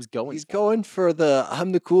don't know what he was going He's for. going for the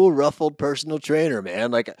I'm the cool ruffled personal trainer,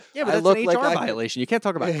 man. Like, Yeah, but I that's look an like HR violation. You can't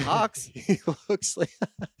talk about cocks. He looks like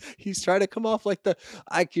he's trying to come off like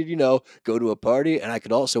I could, go to a party and I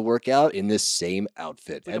could also work out in this same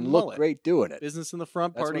outfit Like a and look mullet. great doing it. Business in the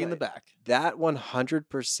front, That's party what in the back. That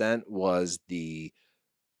 100% was the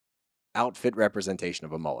outfit representation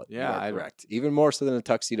of a mullet. Yeah, you are correct. Even more so than a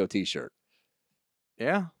tuxedo t-shirt.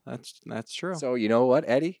 Yeah, that's true. So you know what,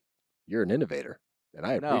 Eddie? You're an innovator, and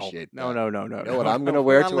I appreciate that. No. You know what I'm going to we're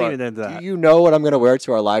wear not to our? leaning into that. Do you know what I'm going to wear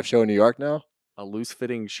to our live show in New York now? A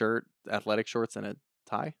loose-fitting shirt, athletic shorts, and a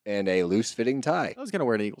tie. And a loose-fitting tie. I was gonna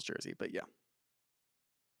wear an Eagles jersey, but yeah.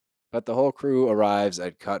 But the whole crew arrives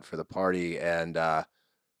at cut for the party, and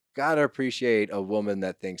gotta appreciate a woman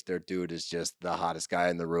that thinks their dude is just the hottest guy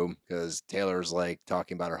in the room, because Taylor's like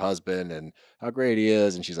talking about her husband and how great he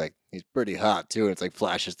is, and she's like, he's pretty hot too, and it's like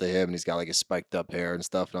flashes to him, and he's got like his spiked up hair and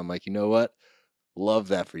stuff, and I'm like, you know what? Love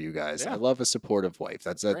that for you guys. Yeah. I love a supportive wife.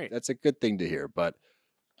 That's a good thing to hear. But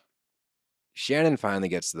Shannon finally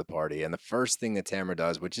gets to the party, and the first thing that Tamara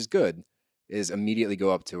does, which is good, is immediately go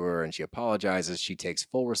up to her and she apologizes. She takes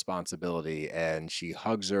full responsibility and she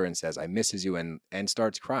hugs her and says, I misses you, and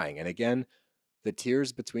starts crying. And again, the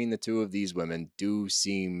tears between the two of these women do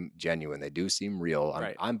seem genuine. They do seem real.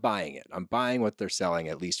 I'm buying it. I'm buying what they're selling,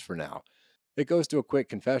 at least for now. It goes to a quick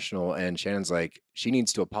confessional, and Shannon's like, she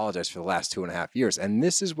needs to apologize for the last 2.5 years. And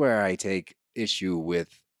this is where I take issue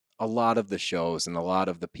with a lot of the shows and a lot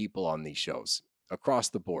of the people on these shows across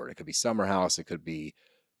the board. It could be Summer House. It could be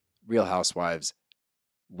Real Housewives.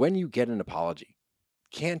 When you get an apology,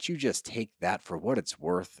 can't you just take that for what it's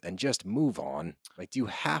worth and just move on? Like, do you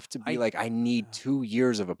have to be I need 2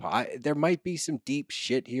 years of apology? There might be some deep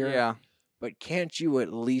shit here. Yeah. But can't you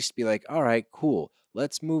at least be like, all right, cool,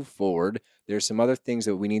 let's move forward. There's some other things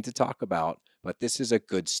that we need to talk about, but this is a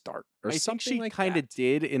good start. Or I think something she like kind of that.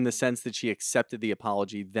 did, in the sense that she accepted the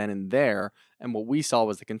apology then and there. And what we saw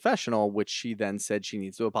was the confessional, which she then said she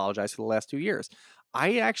needs to apologize for the last 2 years.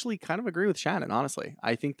 I actually kind of agree with Shannon, honestly.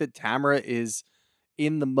 I think that Tamara is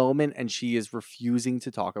in the moment and she is refusing to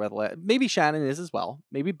talk about the last. Maybe Shannon is as well.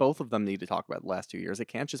 Maybe both of them need to talk about the last 2 years. It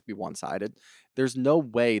can't just be one-sided. There's no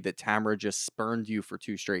way that Tamara just spurned you for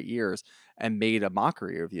 2 straight years and made a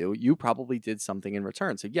mockery of you. You probably did something in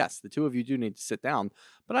return. So yes, the two of you do need to sit down,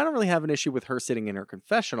 but I don't really have an issue with her sitting in her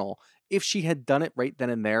confessional if she had done it right then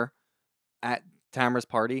and there at Tamara's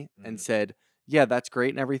party and said, yeah, that's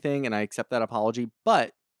great and everything, and I accept that apology,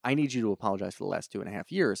 but I need you to apologize for the last 2.5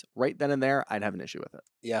 years. Right then and there, I'd have an issue with it.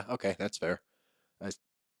 Yeah, okay, that's fair.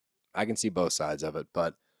 I can see both sides of it,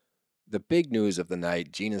 but the big news of the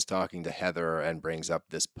night, Gina's talking to Heather and brings up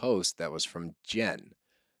this post that was from Jen.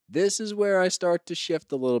 This is where I start to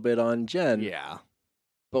shift a little bit on Jen. Yeah.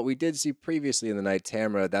 But we did see previously in the night,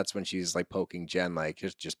 Tamara, that's when she's like poking Jen, like,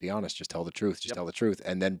 just be honest, just tell the truth, tell the truth.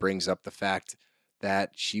 And then brings up the fact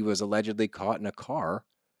that she was allegedly caught in a car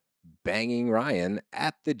banging Ryan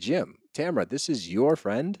at the gym. Tamara, this is your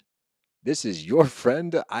friend? This is your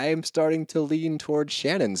friend? I am starting to lean towards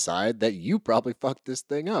Shannon's side that you probably fucked this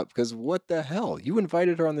thing up, because what the hell? You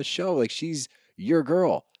invited her on the show like she's your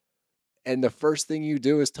girl. And the first thing you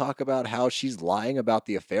do is talk about how she's lying about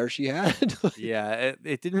the affair she had. Yeah,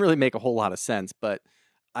 it didn't really make a whole lot of sense, but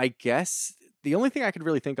I guess the only thing I could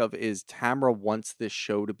really think of is Tamra wants this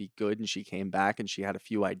show to be good, and she came back and she had a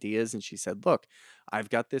few ideas, and she said, "Look, I've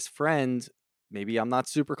got this friend. Maybe I'm not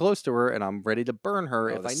super close to her, and I'm ready to burn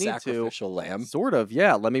her Oh, if the I need to." sacrificial lamb. Sort of,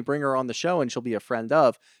 yeah. Let me bring her on the show, and she'll be a friend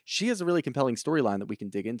of. She has a really compelling storyline that we can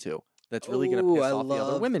dig into. That's really going to Oh, piss I off the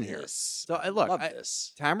other love women here. this. So, I look, love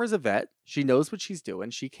this. Tamara's a vet. She knows what she's doing.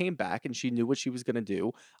 She came back and she knew what she was going to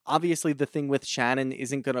do. Obviously, the thing with Shannon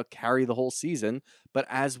isn't going to carry the whole season. But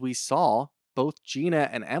as we saw, both Gina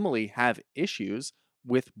and Emily have issues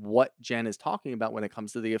with what Jen is talking about when it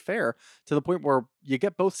comes to the affair, to the point where you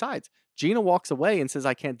get both sides. Gina walks away and says,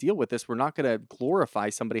 "I can't deal with this. We're not going to glorify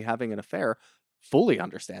somebody having an affair." Fully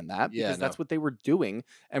understand that, Yeah, because no. that's what they were doing.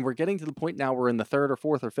 And we're getting to the point now, we're in the third or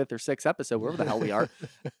fourth or fifth or sixth episode, wherever the hell we are.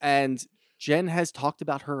 And Jen has talked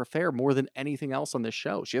about her affair more than anything else on this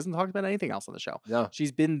show. She hasn't talked about anything else on the show. No.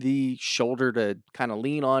 She's been the shoulder to kind of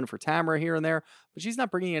lean on for Tamara here and there, but she's not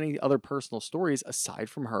bringing any other personal stories aside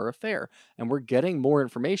from her affair. And we're getting more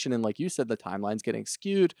information. And like you said, the timeline's getting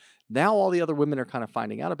skewed. Now all the other women are kind of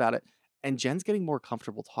finding out about it. And Jen's getting more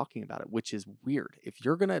comfortable talking about it, which is weird. If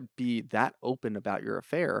you're going to be that open about your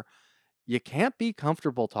affair, you can't be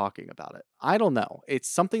comfortable talking about it. I don't know. It's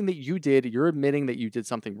something that you did. You're admitting that you did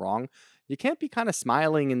something wrong. You can't be kind of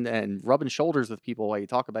smiling and rubbing shoulders with people while you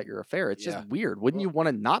talk about your affair. It's Yeah. just weird. Wouldn't Well, you want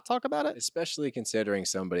to not talk about it? especially considering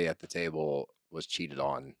somebody at the table was cheated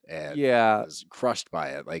on and Yeah. was crushed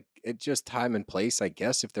by it. Like, it just time and place, I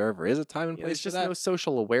guess, if there ever is a time and Yeah, place there's for just that. no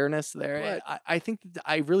social awareness there. But I think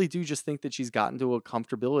I really do just think that she's gotten to a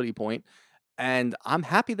comfortability point, and I'm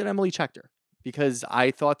happy that Emily checked her, because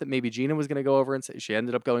I thought that maybe Gina was going to go over and say, she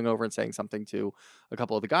ended up going over and saying something to a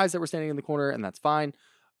couple of the guys that were standing in the corner, and that's fine.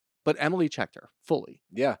 But Emily checked her fully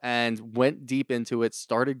yeah, and went deep into it,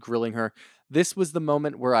 started grilling her. This was the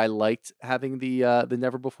moment where I liked having the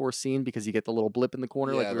never before scene, because you get the little blip in the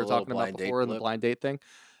corner, like Yeah, we the were little talking about blind date before in the blip. blind date thing.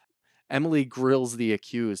 Emily grills the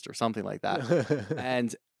accused or something like that.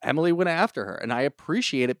 And Emily went after her. And I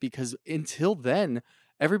appreciate it, because until then,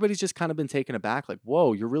 everybody's just kind of been taken aback. Like,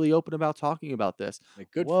 whoa, you're really open about talking about this.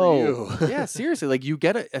 like, good Whoa. for you. Yeah, seriously. Like, you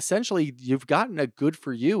get it. Essentially, you've gotten a good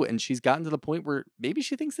for you. And she's gotten to the point where maybe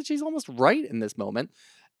she thinks that she's almost right in this moment.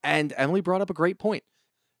 And Emily brought up a great point.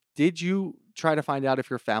 Did you try to find out if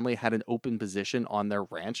your family had an open position on their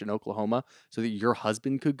ranch in Oklahoma so that your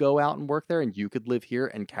husband could go out and work there and you could live here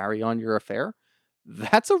and carry on your affair?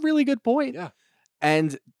 That's a really good point. Yeah.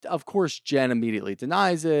 And of course, Jen immediately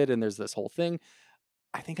denies it. And there's this whole thing.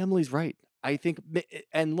 I think Emily's right. I think,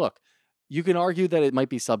 and look, you can argue that it might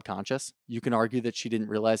be subconscious. You can argue that she didn't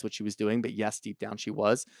realize what she was doing, but yes, deep down she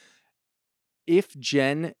was. If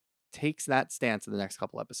Jen takes that stance in the next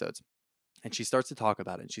couple episodes, and she starts to talk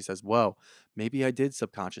about it, and she says, whoa, maybe I did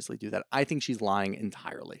subconsciously do that, I think she's lying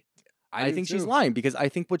entirely. I do think she's too. lying, because I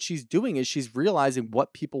think what she's doing is she's realizing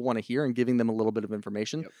what people want to hear and giving them a little bit of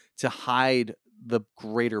information to hide the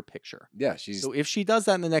greater picture. Yeah, she's So if she does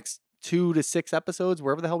that in the next 2 to 6 episodes,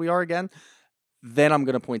 wherever the hell we are again, then I'm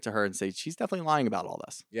going to point to her and say, she's definitely lying about all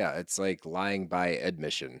this. yeah, it's like lying by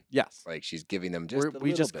admission. Yes. Like, she's giving them just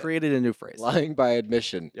We just created a new phrase. lying by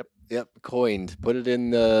admission. Yep. Coined. Put it in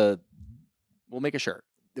the. We'll make a shirt.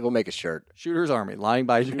 We'll make a shirt. Shooter's Army, lying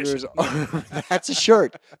by admission. Shooters. That's a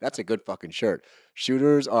shirt. That's a good fucking shirt.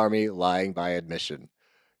 Shooters Army, lying by admission.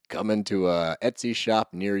 Coming to a Etsy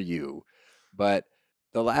shop near you. But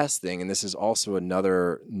the last thing, and this is also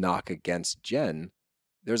another knock against Jen,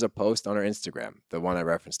 there's a post on her Instagram, the one I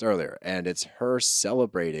referenced earlier, and it's her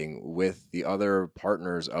celebrating with the other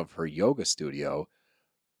partners of her yoga studio.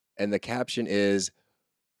 And the caption is,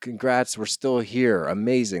 "Congrats, we're still here.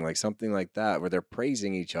 Amazing," like something like that, where they're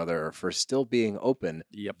praising each other for still being open.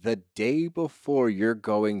 Yep. The day before you're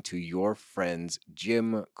going to your friend's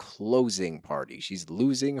gym closing party, she's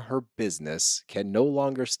losing her business, can no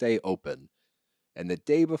longer stay open. And the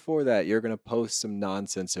day before that, you're going to post some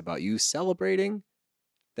nonsense about you celebrating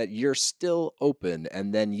that you're still open.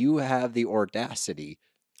 And then you have the audacity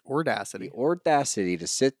to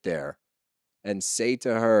sit there and say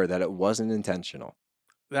to her that it wasn't intentional.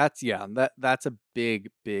 That's a big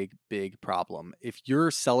problem. If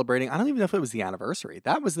you're celebrating, I don't even know if it was the anniversary.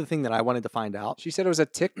 That was the thing that I wanted to find out. She said it was a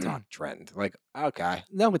TikTok trend. Like, okay.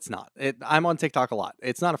 No, it's not. I'm on TikTok a lot.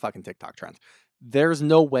 It's not a fucking TikTok trend. There's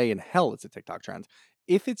no way in hell it's a TikTok trend.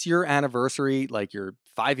 If it's your anniversary, like your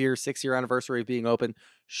 5-year, 6-year anniversary of being open,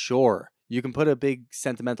 sure, You can put a big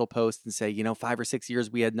sentimental post and say, 5 or 6 years,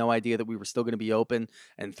 we had no idea that we were still going to be open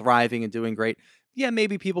and thriving and doing great. Yeah,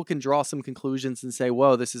 maybe people can draw some conclusions and say,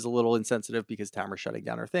 whoa, this is a little insensitive because Tamara's shutting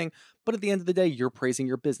down her thing. But at the end of the day, you're praising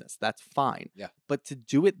your business. That's fine. Yeah. But to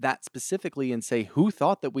do it that specifically and say, who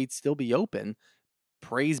thought that we'd still be open?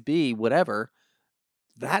 Praise be, whatever.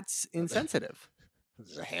 That's insensitive.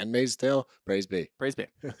 This is a Handmaid's Tale. Praise be. Praise be.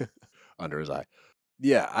 Under his eye.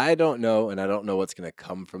 Yeah, I don't know, and I don't know what's going to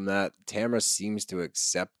come from that. Tamara seems to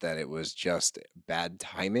accept that it was just bad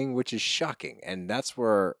timing, which is shocking. And that's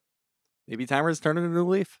where... Maybe Tamara's turning a new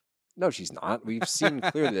leaf. No, she's not. We've seen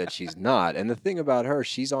clearly that she's not. And the thing about her,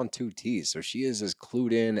 she's on 2 T's. So she is as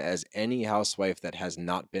clued in as any housewife that has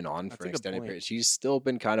not been on for an extended period. She's still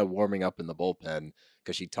been kind of warming up in the bullpen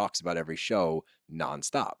because she talks about every show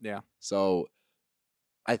nonstop. Yeah. So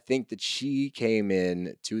I think that she came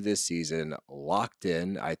in to this season locked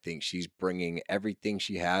in. I think she's bringing everything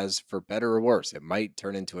she has, for better or worse. It might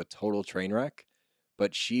turn into a total train wreck,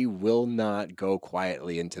 but she will not go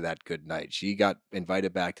quietly into that good night. She got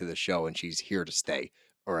invited back to the show, and she's here to stay,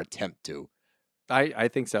 or attempt to. I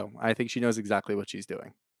think so. I think she knows exactly what she's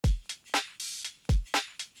doing.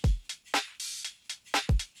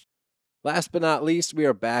 Last but not least, we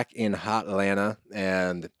are back in hot Atlanta,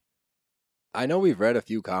 and I know we've read a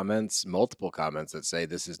few comments, multiple comments that say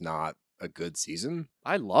this is not a good season.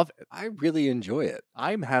 I love it. I really enjoy it.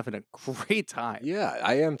 I'm having a great time. Yeah,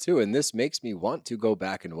 I am too. And this makes me want to go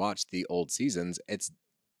back and watch the old seasons.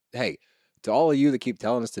 Hey, to all of you that keep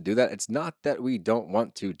telling us to do that, it's not that we don't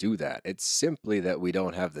want to do that. It's simply that we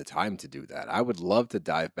don't have the time to do that. I would love to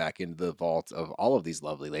dive back into the vault of all of these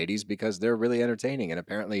lovely ladies because they're really entertaining. And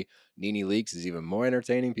apparently Nene Leakes is even more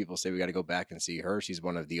entertaining. People say we got to go back and see her. She's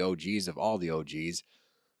one of the OGs of all the OGs.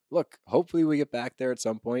 Look, hopefully we get back there at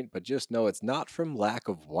some point, but just know it's not from lack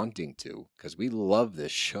of wanting to, because we love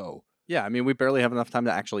this show. Yeah, I mean, we barely have enough time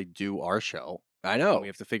to actually do our show. I know. We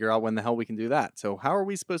have to figure out when the hell we can do that. So how are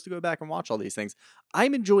we supposed to go back and watch all these things?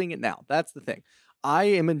 I'm enjoying it now. That's the thing. I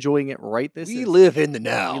am enjoying it right this We live in the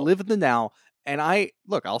now. We live in the now. And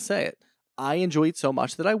I'll say it. I enjoy it so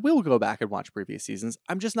much that I will go back and watch previous seasons.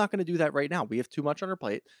 I'm just not going to do that right now. We have too much on our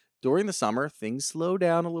plate. During the summer, things slow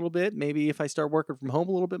down a little bit. Maybe if I start working from home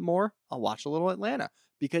a little bit more, I'll watch a little Atlanta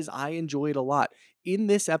because I enjoy it a lot. In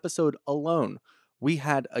this episode alone, we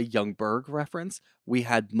had a Young Berg reference. We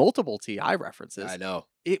had multiple T.I. references. I know.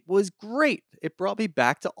 It was great. It brought me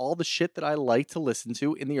back to all the shit that I liked to listen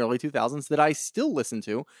to in the early 2000s that I still listen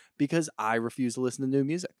to because I refuse to listen to new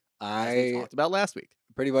music. As we talked about last week.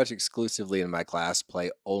 Pretty much exclusively in my class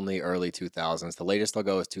play only early 2000s. The latest I'll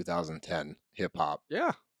go is 2010 hip hop.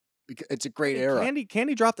 Yeah. It's a great era.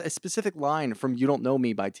 Kandi dropped a specific line from You Don't Know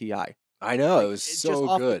Me by T.I. I know. It was so just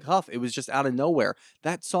off good. The cuff. It was just out of nowhere.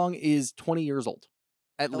 That song is 20 years old.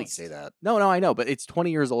 At least. Say that. No, I know, but it's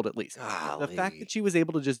 20 years old at least. Golly. The fact that she was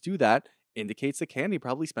able to just do that indicates that Kandi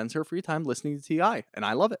probably spends her free time listening to T.I. And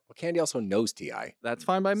I love it. Well, Kandi also knows T.I. That's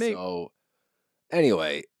fine by me. So,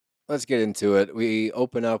 anyway, let's get into it. We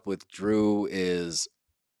open up with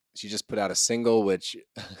she just put out a single, which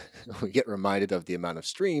we get reminded of the amount of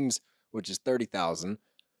streams, which is 30,000,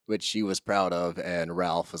 which she was proud of. And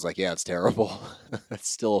Ralph was like, yeah, it's terrible. That's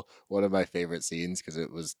still one of my favorite scenes because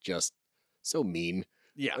it was just so mean.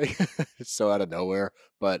 Yeah. So out of nowhere.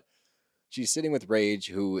 But she's sitting with Rage,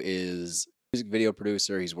 who is a music video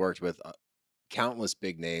producer. He's worked with countless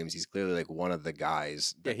big names. He's clearly like one of the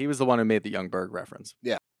guys. Yeah, he was the one who made the Young Berg reference.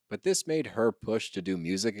 Yeah. But this made her push to do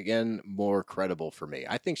music again more credible for me.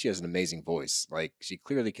 I think she has an amazing voice. Like, she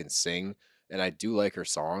clearly can sing, and I do like her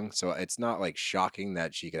song. So it's not like shocking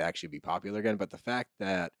that she could actually be popular again. But the fact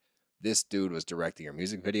that this dude was directing her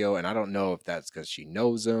music video, and I don't know if that's because she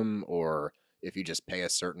knows him or if you just pay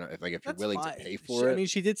if you're willing to pay for it. I mean,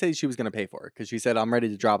 she did say she was going to pay for it because she said, I'm ready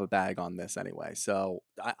to drop a bag on this anyway. So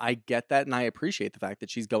I get that, and I appreciate the fact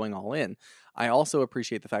that she's going all in. I also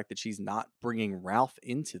appreciate the fact that she's not bringing Ralph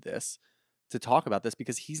into this to talk about this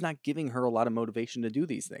because he's not giving her a lot of motivation to do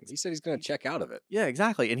these things. He said he's going to check out of it. Yeah,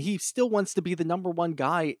 exactly. And he still wants to be the number one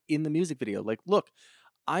guy in the music video. Like, look,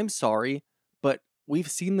 I'm sorry, but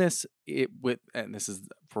we've seen this and this is,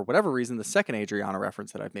 for whatever reason, the second Adriana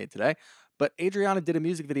reference that I've made today. But Adriana did a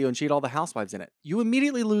music video and she had all the housewives in it. You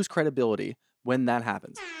immediately lose credibility when that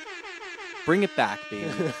happens. Bring it back,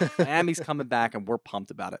 baby. Miami's coming back and we're pumped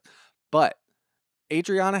about it. But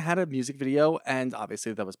Adriana had a music video and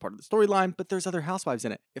obviously that was part of the storyline, but there's other housewives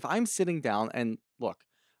in it. If I'm sitting down and look,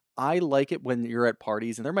 I like it when you're at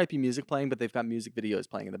parties and there might be music playing, but they've got music videos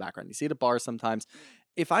playing in the background. You see it at bars sometimes.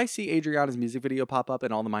 If I see Adriana's music video pop up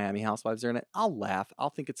and all the Miami housewives are in it, I'll laugh. I'll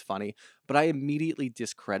think it's funny, but I immediately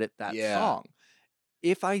discredit that song.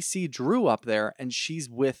 if I see Drew up there and she's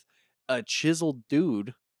with a chiseled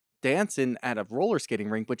dude dancing at a roller skating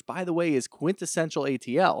rink, which by the way is quintessential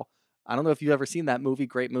ATL. I don't know if you've ever seen that movie.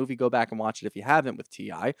 Great movie. Go back and watch it if you haven't with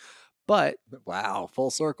T.I. But Wow,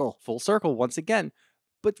 full circle. full circle once again.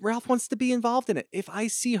 But Ralph wants to be involved in it. If I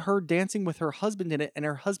see her dancing with her husband in it and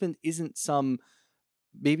her husband isn't some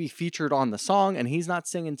maybe featured on the song and he's not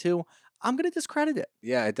singing too, I'm going to discredit it.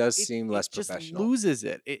 Yeah, it does seem less just professional. loses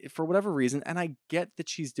it for whatever reason. And I get that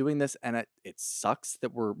she's doing this, and it sucks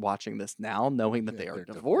that we're watching this now knowing that they are They're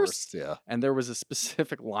divorced. Yeah. And there was a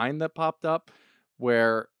specific line that popped up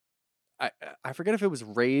where I forget if it was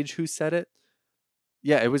Rage who said it.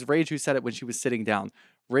 Yeah, it was Rage who said it when she was sitting down.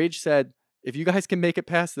 Rage said, if you guys can make it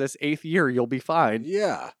past this 8th year, you'll be fine.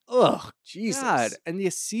 Yeah. Ugh, Jesus. God. And you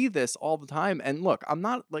see this all the time. And look, I'm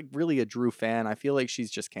not like really a Drew fan. I feel like she's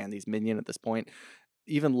just Kandi's minion at this point,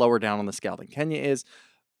 even lower down on the scale than Kenya is.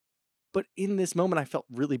 But in this moment, I felt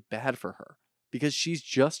really bad for her because she's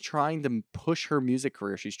just trying to push her music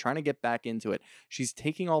career. She's trying to get back into it. She's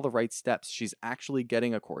taking all the right steps. She's actually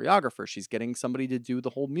getting a choreographer. She's getting somebody to do the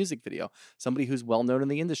whole music video, somebody who's well known in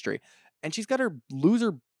the industry. And she's got her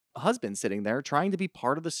loser husband sitting there trying to be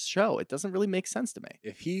part of the show. It doesn't really make sense to me.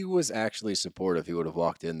 If he was actually supportive, he would have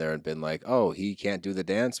walked in there and been like, "Oh, he can't do the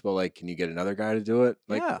dance. Well, like, can you get another guy to do it?"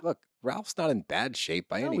 Like, Yeah. look, Ralph's not in bad shape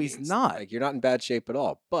by any means. He's not. Like, you're not in bad shape at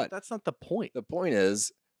all. But That's not the point. the point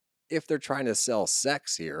is, if they're trying to sell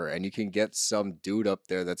sex here and you can get some dude up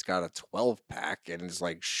there that's got a 12-pack and is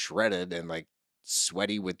like shredded and like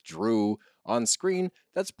sweaty with Drew on screen,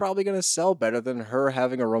 that's probably going to sell better than her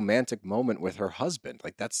having a romantic moment with her husband.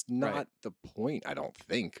 Like, that's not the point, I don't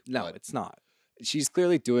think. No, But it's not. she's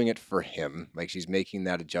clearly doing it for him. Like, she's making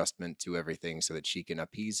that adjustment to everything so that she can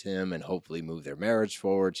appease him and hopefully move their marriage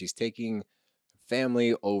forward. She's taking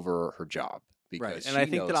family over her job. Because And I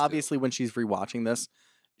think that obviously when she's rewatching this,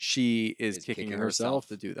 she is kicking herself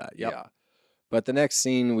to do that. Yep. Yeah. But the next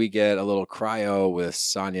scene, we get a little cryo with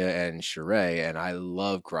Sonya and Sheree, and I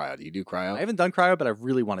love cryo. Do you do cryo? I haven't done cryo, but I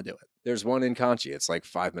really want to do it. There's one in Conchi. It's like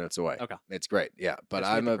 5 minutes away. Okay. It's great. Yeah. But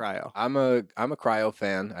Just I'm need a the cryo. I'm a cryo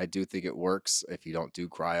fan. I do think it works. If you don't do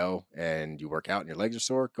cryo and you work out and your legs are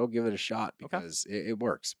sore, go give it a shot because it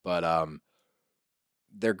works. But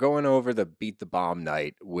they're going over the Beat the Bomb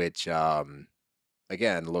night, which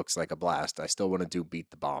again looks like a blast. I still want to do Beat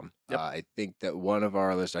the Bomb. Yep. I think that one of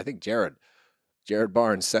our listeners, I think Jared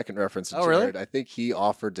Barnes, second reference to Oh, Jared. really? I think he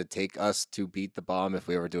offered to take us to Beat the Bomb if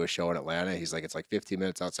we ever do a show in Atlanta. He's like, it's like 15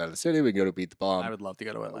 minutes outside of the city. We can go to Beat the Bomb. I would love to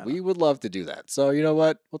go to Atlanta. We would love to do that. So you know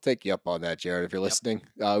what? We'll take you up on that, Jared. If you're listening,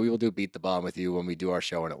 we will do Beat the Bomb with you when we do our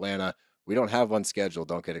show in Atlanta. We don't have one scheduled.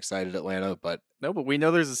 Don't get excited, Atlanta. But No, but we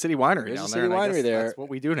know there's a city winery There's a down city there. and I winery guess there. That's what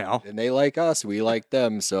we do now. and they like us. We like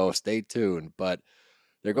them. So stay tuned. But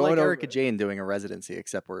they're We're going like over. Erica Jane doing a residency,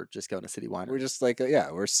 except we're just going to city winery. We're just like,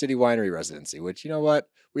 we're city winery residency, which, you know what?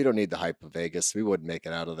 We don't need the hype of Vegas. We wouldn't make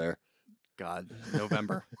it out of there. God,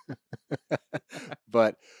 November.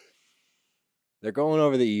 But they're going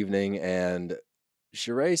over the evening, and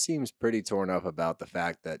Sheree seems pretty torn up about the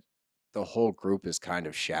fact that the whole group is kind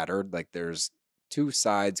of shattered. Like, there's two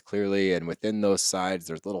sides clearly, and within those sides,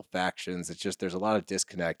 there's little factions. It's just there's a lot of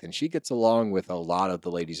disconnect, and she gets along with a lot of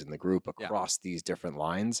the ladies in the group across these different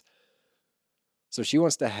lines. So she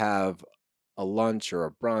wants to have a lunch or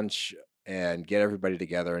a brunch and get everybody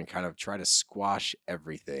together and kind of try to squash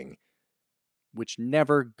everything. Which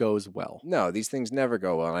never goes well. No, these things never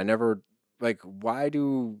go well. I never, like, why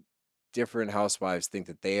do different housewives think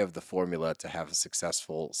that they have the formula to have a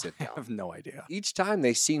successful sit I down? have no idea. Each time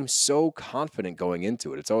they seem so confident going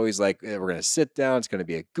into it. It's always like, we're going to sit down. It's going to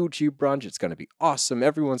be a Gucci brunch. It's going to be awesome.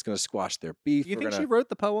 Everyone's going to squash their beef. Do you We're think gonna... she wrote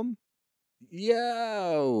the poem?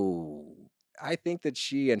 Yeah. I think that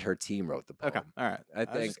she and her team wrote the poem. Okay, all right.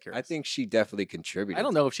 I think she definitely contributed. I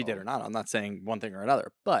don't to know the if she did or poem. not. I'm not saying one thing or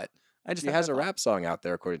another, but I just She had has that a thought. rap song out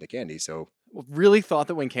there, according to Kandi. So Really thought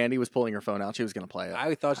that when Kandi was pulling her phone out, she was going to play it.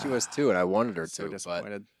 I thought she was too, and I wanted her So to. But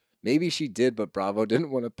disappointed. maybe she did, but Bravo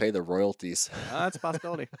didn't want to pay the royalties. That's a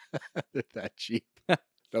possibility. They're that cheap.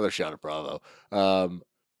 Another shot at Bravo.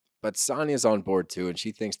 But Sonya's on board too, and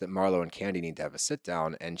she thinks that Marlo and Kandi need to have a sit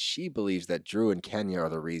down, and she believes that Drew and Kenya are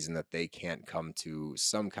the reason that they can't come to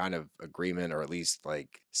some kind of agreement or at least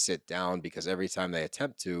like sit down, because every time they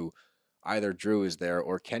attempt to, either Drew is there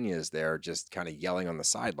or Kenya is there just kind of yelling on the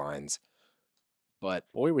sidelines. But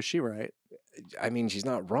Boy, was she right. I mean, she's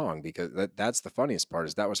not wrong, because that's the funniest part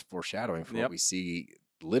is that was foreshadowing for Yep. what we see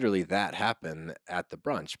literally that happen at the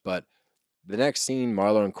brunch. But the next scene,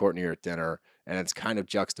 Marlo and Courtney are at dinner, and it's kind of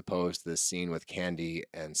juxtaposed to this scene with Kandi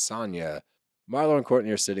and Sonya. Marlo and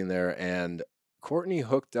Courtney are sitting there, and Courtney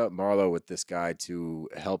hooked up Marlo with this guy to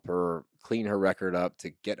help her clean her record up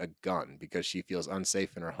to get a gun because she feels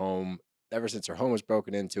unsafe in her home ever since her home was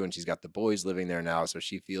broken into and she's got the boys living there now. So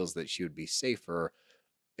she feels that she would be safer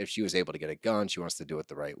if she was able to get a gun. She wants to do it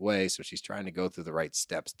the right way. So she's trying to go through the right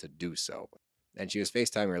steps to do so. And she was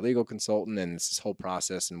FaceTiming her legal consultant, and it's this whole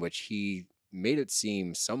process in which he made it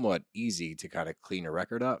seem somewhat easy to kind of clean her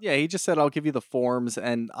record up. Yeah, he just said, I'll give you the forms.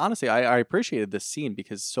 And honestly, I appreciated this scene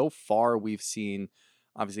because so far we've seen,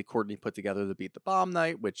 obviously, Courtney put together the Beat the Bomb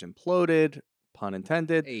night, which imploded, pun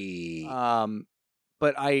intended. Hey.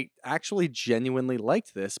 But I actually genuinely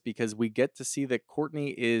liked this because we get to see that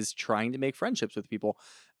Courtney is trying to make friendships with people.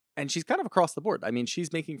 And she's kind of across the board. I mean,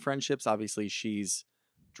 she's making friendships. Obviously, she's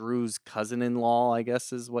Drew's cousin-in-law, I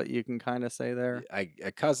guess, is what you can kind of say there.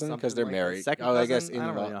 A cousin because they're Something like that. married. Second I cousin? guess I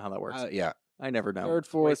don't really know how that works. Yeah, I never know. third,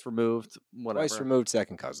 fourth, Twice removed, whatever. twice removed,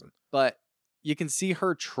 second cousin. But you can see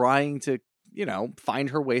her trying to, find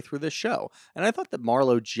her way through this show. And I thought that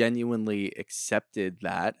Marlo genuinely accepted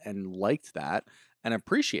that and liked that and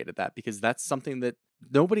appreciated that because that's something that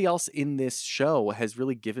nobody else in this show has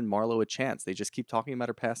really given Marlo a chance. They just keep talking about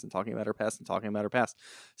her past and talking about her past and talking about her past.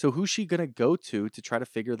 So who's she going to go to try to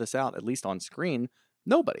figure this out, at least on screen?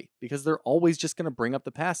 Nobody, because they're always just going to bring up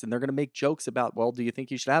the past and they're going to make jokes about, well, do you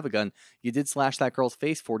think you should have a gun? You did slash that girl's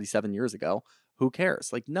face 47 years ago. Who cares?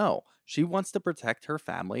 Like, no, she wants to protect her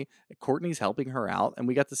family. Courtney's helping her out. And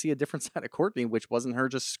we got to see a different side of Courtney, which wasn't her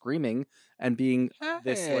just screaming and being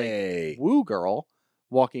this like woo girl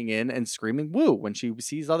walking in and screaming woo when she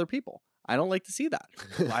sees other people. I don't like to see that.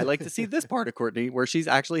 I like to see this part of Courtney where she's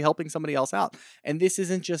actually helping somebody else out. And this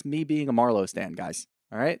isn't just me being a Marlo stan, guys.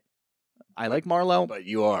 All right. I like Marlo. But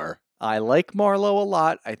you are. I like Marlo a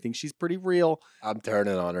lot. I think she's pretty real. I'm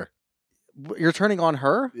turning on her. You're turning on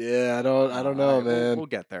her? Yeah, I don't know, right, man. We'll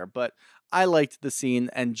get there. But I liked the scene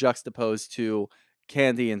and juxtaposed to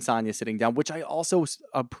Kandi and Sonya sitting down, which I also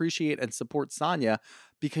appreciate and support Sonya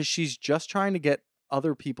because she's just trying to get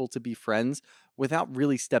other people to be friends without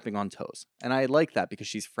really stepping on toes. And I like that because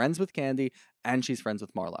she's friends with Kandi and she's friends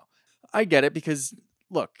with Marlo. I get it because,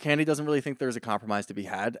 look, Kandi doesn't really think there's a compromise to be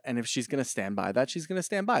had. And if she's going to stand by that, she's going to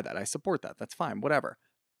stand by that. I support that. That's fine, whatever.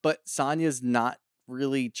 But Sonya's not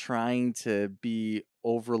really trying to be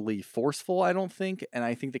overly forceful, I don't think. And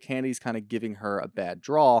I think that Candy's kind of giving her a bad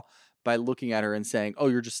draw by looking at her and saying, oh,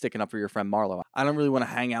 you're just sticking up for your friend Marlo. I don't really want to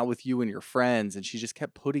hang out with you and your friends. And she just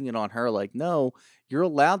kept putting it on her like, no, you're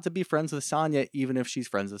allowed to be friends with Sonya even if she's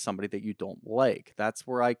friends with somebody that you don't like. That's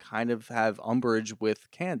where I kind of have umbrage with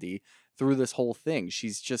Kandi through this whole thing.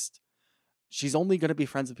 She's only going to be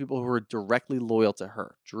friends with people who are directly loyal to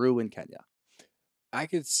her, Drew and Kenya. I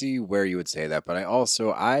could see where you would say that, but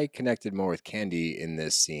I connected more with Kandi in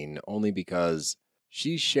this scene only because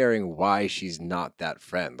she's sharing why she's not that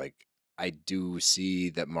friend. Like, I do see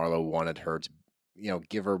that Marlo wanted her to,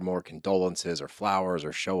 give her more condolences or flowers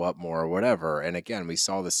or show up more or whatever. And again, we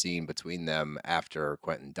saw the scene between them after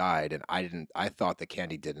Quentin died, and I thought that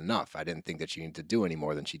Kandi did enough. I didn't think that she needed to do any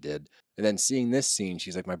more than she did. And then seeing this scene,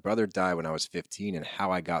 she's like, my brother died when I was 15, and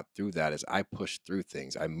how I got through that is I pushed through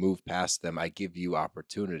things. I move past them. I give you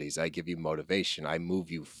opportunities. I give you motivation. I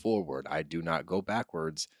move you forward. I do not go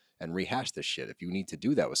backwards and rehash this shit. If you need to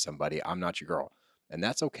do that with somebody, I'm not your girl. And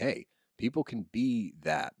that's okay. People can be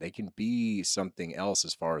that. They can be something else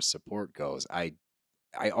as far as support goes. I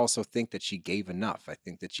also think that she gave enough. I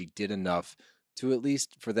think that she did enough to at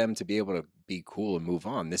least for them to be able to be cool and move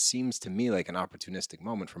on. This seems to me like an opportunistic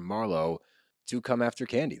moment from Marlo to come after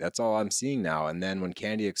Kandi. That's all I'm seeing now. And then when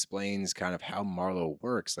Kandi explains kind of how Marlo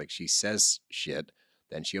works, like she says shit,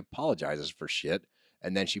 then she apologizes for shit,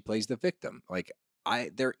 and then she plays the victim. Like,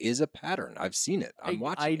 there is a pattern. I've seen it. I'm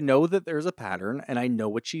watching. I know that there's a pattern, and I know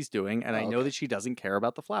what she's doing, and I know that she doesn't care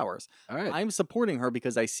about the flowers. All right. I'm supporting her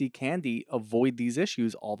because I see Kandi avoid these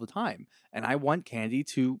issues all the time, and I want Kandi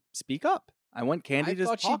to speak up. I want Kandi to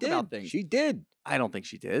talk about things. She did. I don't think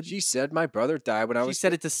she did. She said, "My brother died when I was." She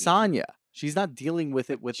said it to Sonya. She's not dealing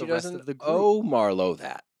with it with the rest of the group. Oh, Marlo,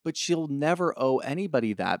 that. But she'll never owe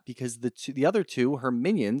anybody that because the other two, her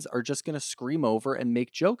minions, are just going to scream over and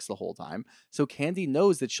make jokes the whole time. So Kandi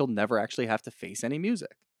knows that she'll never actually have to face any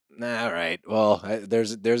music. All right. Well,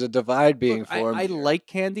 there's a divide being formed. I like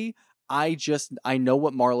Kandi. I know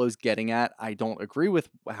what Marlo's getting at. I don't agree with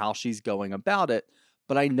how she's going about it,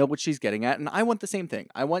 but I know what she's getting at. And I want the same thing.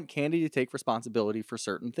 I want Kandi to take responsibility for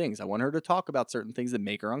certain things. I want her to talk about certain things that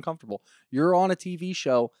make her uncomfortable. You're on a TV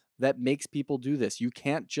show that makes people do this. You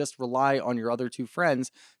can't just rely on your other two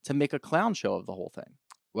friends to make a clown show of the whole thing.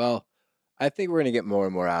 Well, I think we're going to get more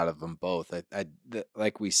and more out of them both.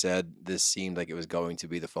 Like we said, this seemed like it was going to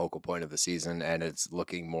be the focal point of the season, and it's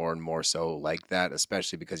looking more and more so like that,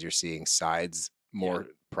 especially because you're seeing sides more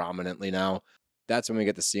prominently now. That's when we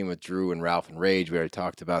get the scene with Drew and Ralph and Rage. We already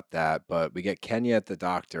talked about that, but we get Kenya at the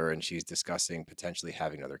doctor, and she's discussing potentially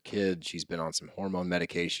having another kid. She's been on some hormone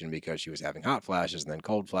medication because she was having hot flashes and then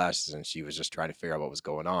cold flashes, and she was just trying to figure out what was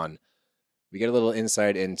going on. We get a little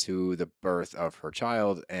insight into the birth of her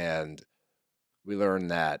child, and we learned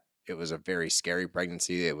that it was a very scary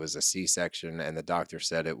pregnancy. It was a C-section, and the doctor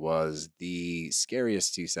said it was the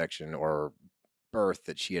scariest C-section or birth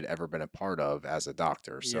that she had ever been a part of as a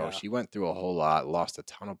doctor. So she went through a whole lot, lost a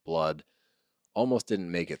ton of blood, almost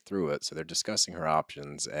didn't make it through it. So they're discussing her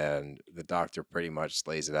options, and the doctor pretty much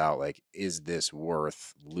lays it out like, is this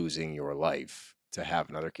worth losing your life to have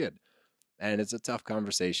another kid? And it's a tough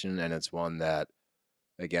conversation, and it's one that,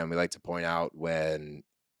 again, we like to point out when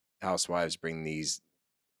housewives bring these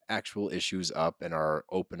actual issues up and are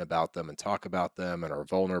open about them and talk about them and are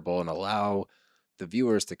vulnerable and allow the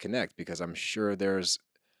viewers to connect, because I'm sure there's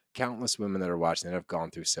countless women that are watching that have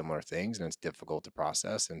gone through similar things, and it's difficult to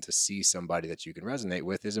process, and to see somebody that you can resonate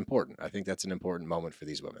with is important. I think that's an important moment for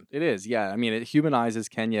these women. It is, yeah. I mean, it humanizes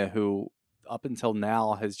Kenya, who up until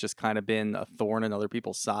now has just kind of been a thorn in other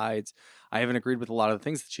people's sides. I haven't agreed with a lot of the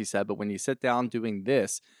things that she said, but when you sit down doing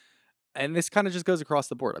this, and this kind of just goes across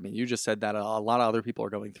the board. I mean, you just said that a lot of other people are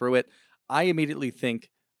going through it. I immediately think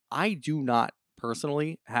I do not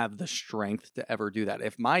personally have the strength to ever do that.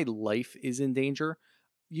 If my life is in danger,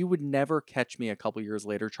 you would never catch me a couple years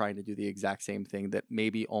later trying to do the exact same thing that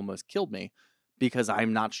maybe almost killed me, because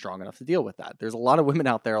I'm not strong enough to deal with that. There's a lot of women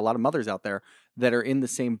out there, a lot of mothers out there that are in the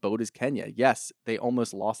same boat as Kenya. Yes, they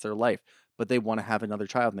almost lost their life, but they want to have another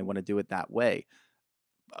child and they want to do it that way.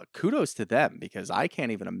 Kudos to them, because I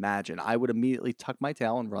can't even imagine. I would immediately tuck my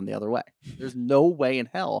tail and run the other way. There's no way in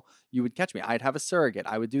hell you would catch me. I'd have a surrogate.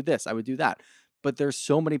 I would do this. I would do that. But there's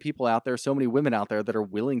so many people out there, so many women out there that are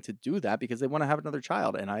willing to do that because they want to have another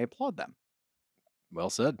child, and I applaud them. Well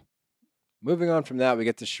said. Moving on from that, we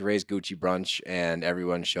get to Sheree's Gucci brunch, and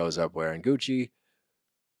everyone shows up wearing Gucci.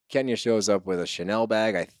 Kenya shows up with a Chanel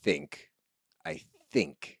bag, I think.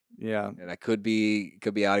 Yeah. And I could be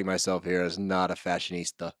outing myself here as not a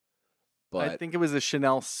fashionista, but I think it was a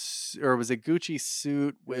Chanel or it was a Gucci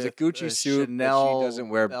suit it was with a Gucci suit Chanel that she doesn't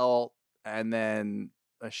wear belt and then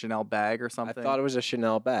a Chanel bag or I something. thought it was a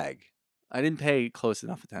Chanel bag. I didn't pay close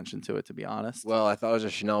enough attention to it, to be honest. Well, I thought it was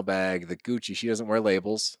a Chanel bag. The Gucci, she doesn't wear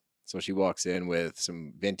labels, so she walks in with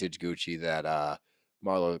some vintage Gucci that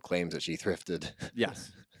Marlo claims that she thrifted.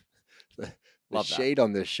 Yes. The Love that. shade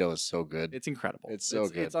on this show is so good. It's incredible. It's so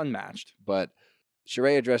good. It's unmatched. But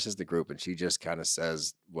Sheree addresses the group, and she just kind of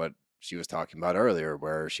says what she was talking about earlier,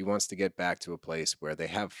 where she wants to get back to a place where they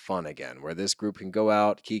have fun again, where this group can go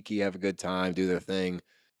out, kiki, have a good time, do their thing.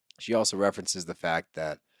 She also references the fact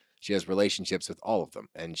that she has relationships with all of them,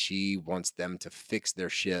 and she wants them to fix their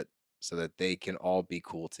shit so that they can all be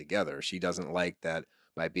cool together. She doesn't like that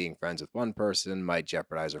by being friends with one person might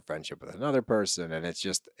jeopardize her friendship with another person, and it's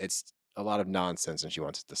a lot of nonsense, and she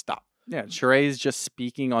wants it to stop. Yeah, Sheree's just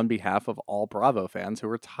speaking on behalf of all Bravo fans who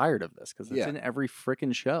are tired of this, because it's in every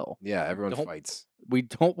freaking show. Yeah, everyone fights. We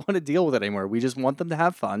don't want to deal with it anymore. We just want them to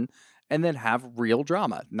have fun and then have real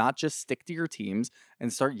drama, not just stick to your teams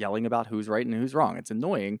and start yelling about who's right and who's wrong. It's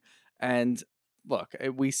annoying. And look,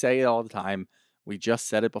 we say it all the time. We just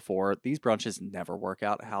said it before. These brunches never work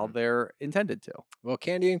out how they're intended to. Well,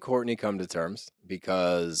 Kandi and Courtney come to terms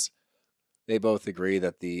because they both agree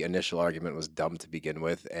that the initial argument was dumb to begin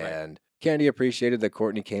with, and Kandi appreciated that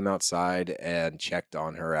Courtney came outside and checked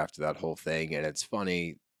on her after that whole thing. And it's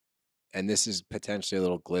funny, and this is potentially a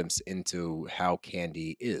little glimpse into how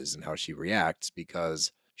Kandi is and how she reacts,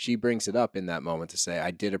 because she brings it up in that moment to say,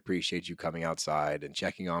 I did appreciate you coming outside and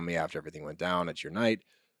checking on me after everything went down at your night.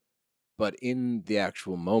 But in the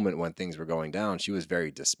actual moment when things were going down, she was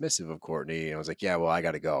very dismissive of Courtney and was like, yeah, well, I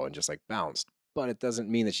got to go, and just like bounced. But it doesn't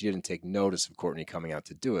mean that she didn't take notice of Courtney coming out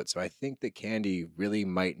to do it. So I think that Kandi really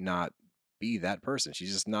might not be that person.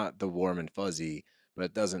 She's just not the warm and fuzzy, but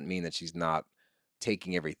it doesn't mean that she's not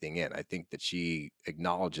taking everything in. I think that she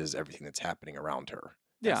acknowledges everything that's happening around her.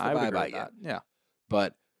 That's I would agree with that. Yeah.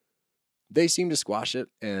 But they seem to squash it,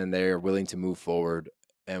 and they're willing to move forward.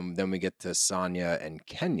 And then we get to Sonia and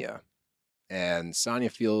Kenya. And Sonia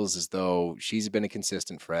feels as though she's been a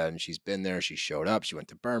consistent friend. She's been there. She showed up. She went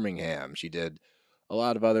to Birmingham. She did a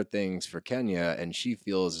lot of other things for Kenya. And she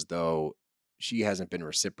feels as though she hasn't been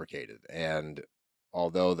reciprocated. And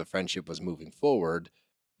although the friendship was moving forward,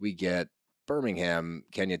 we get Birmingham,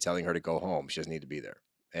 Kenya telling her to go home. She doesn't need to be there.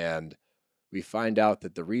 And we find out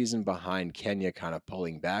that the reason behind Kenya kind of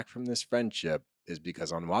pulling back from this friendship is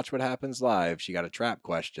because on Watch What Happens Live, she got a trap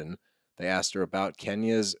question. They asked her about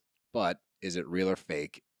Kenya's butt. Is it real or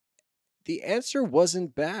fake? The answer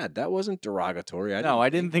wasn't bad. That wasn't derogatory. No, I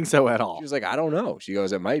didn't think so at all. She was like, I don't know. She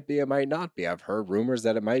goes, it might be, it might not be. I've heard rumors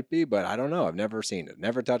that it might be, but I don't know. I've never seen it.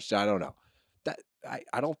 Never touched it. I don't know. That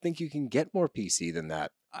I don't think you can get more PC than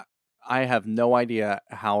that. I have no idea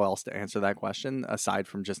how else to answer that question aside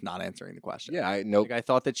from just not answering the question. Yeah, I know. Like, I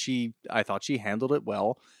thought she handled it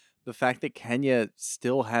well. The fact that Kenya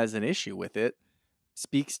still has an issue with it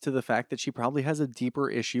speaks to the fact that she probably has a deeper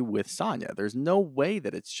issue with Sonya. There's no way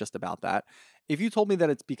that it's just about that. If you told me that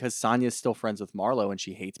it's because Sonya's still friends with Marlo and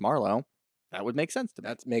she hates Marlo, that would make sense to me.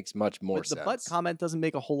 That makes much more But sense. the butt comment doesn't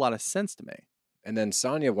make a whole lot of sense to me. And then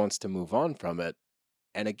Sonya wants to move on from it.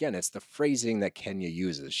 And again, it's the phrasing that Kenya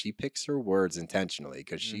uses. She picks her words intentionally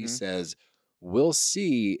because she says, we'll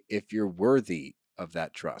see if you're worthy of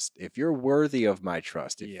that trust. If you're worthy of my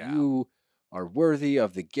trust, if you are worthy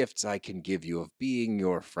of the gifts I can give you of being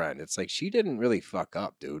your friend. It's like she didn't really fuck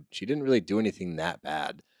up, dude. She didn't really do anything that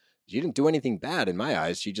bad. She didn't do anything bad in my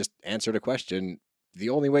eyes. She just answered a question the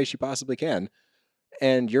only way she possibly can.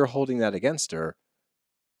 And you're holding that against her.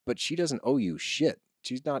 But she doesn't owe you shit.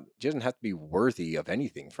 She doesn't have to be worthy of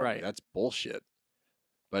anything from you. That's bullshit.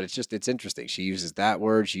 But it's interesting. She uses that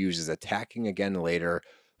word. She uses attacking again later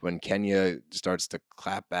when Kenya starts to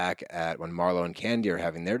clap back at when Marlo and Kandi are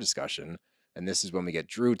having their discussion. And this is when we get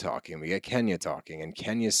Drew talking. We get Kenya talking. And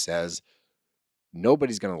Kenya says,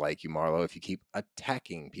 nobody's going to like you, Marlo, if you keep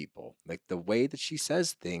attacking people. Like the way that she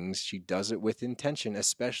says things, she does it with intention,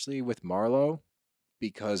 especially with Marlo,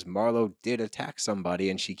 because Marlo did attack somebody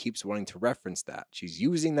and she keeps wanting to reference that. She's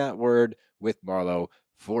using that word with Marlo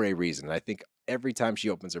for a reason. And I think every time she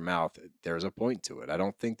opens her mouth, there's a point to it. I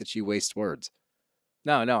don't think that she wastes words.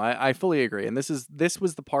 No, I fully agree. And this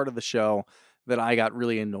was the part of the show that I got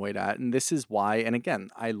really annoyed at. And this is why, and again,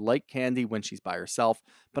 I like Kandi when she's by herself,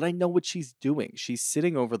 but I know what she's doing. She's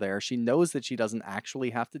sitting over there. She knows that she doesn't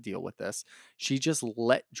actually have to deal with this. She just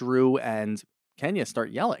let Drew and Kenya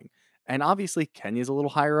start yelling. And obviously, Kenya's a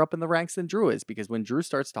little higher up in the ranks than Drew is, because when Drew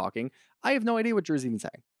starts talking, I have no idea what Drew's even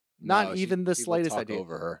saying. Not even the slightest idea.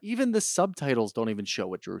 Over her. Even the subtitles don't even show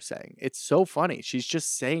what Drew's saying. It's so funny. She's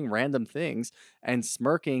just saying random things and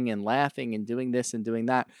smirking and laughing and doing this and doing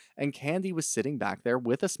that. And Kandi was sitting back there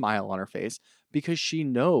with a smile on her face because she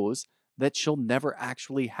knows that she'll never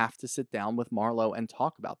actually have to sit down with Marlo and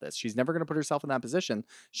talk about this. She's never going to put herself in that position.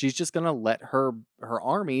 She's just going to let her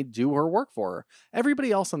army do her work for her.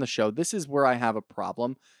 Everybody else on the show, this is where I have a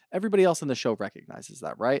problem. Everybody else on the show recognizes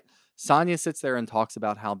that, right? Sonya sits there and talks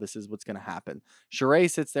about how this is what's going to happen.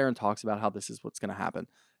 Sheree sits there and talks about how this is what's going to happen.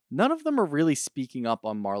 None of them are really speaking up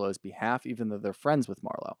on Marlo's behalf, even though they're friends with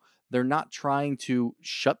Marlo. They're not trying to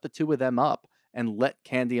shut the two of them up and let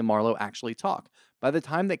Kandi and Marlo actually talk. By the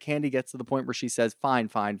time that Kandi gets to the point where she says, fine,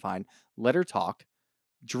 let her talk,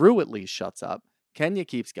 Drew at least shuts up, Kenya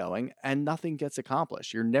keeps going, and nothing gets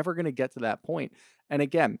accomplished. You're never going to get to that point. And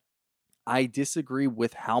again, I disagree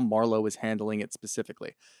with how Marlo is handling it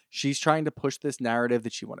specifically. She's trying to push this narrative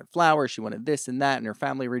that she wanted flowers, she wanted this and that, and her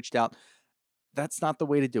family reached out. That's not the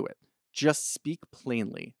way to do it. Just speak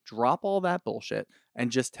plainly. Drop all that bullshit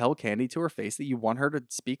and just tell Kandi to her face that you want her to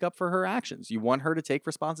speak up for her actions. You want her to take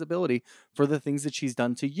responsibility for the things that she's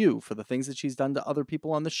done to you, for the things that she's done to other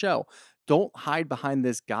people on the show. Don't hide behind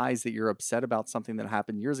this guise that you're upset about something that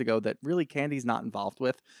happened years ago that really Kandi's not involved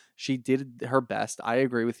with. She did her best. I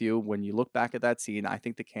agree with you. When you look back at that scene, I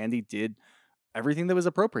think that Kandi did everything that was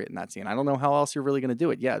appropriate in that scene. I don't know how else you're really going to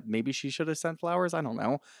do it. Yeah, maybe she should have sent flowers. I don't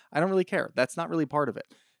know. I don't really care. That's not really part of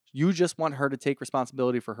it. You just want her to take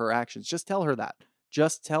responsibility for her actions. Just tell her that.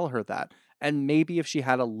 Just tell her that. And maybe if she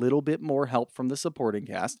had a little bit more help from the supporting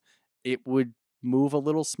cast, it would move a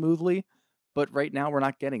little smoothly. But right now, we're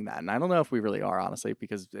not getting that. And I don't know if we really are, honestly,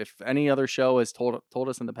 because if any other show has told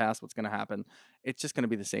us in the past what's going to happen, it's just going to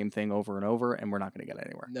be the same thing over and over, and we're not going to get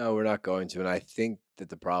anywhere. No, we're not going to. And I think that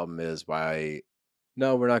the problem is why...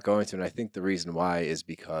 No, we're not going to. And I think the reason why is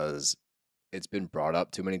because it's been brought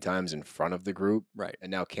up too many times in front of the group. Right.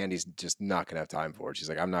 And now Candy's just not going to have time for it. She's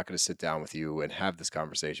like, I'm not going to sit down with you and have this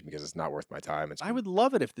conversation because it's not worth my time. I would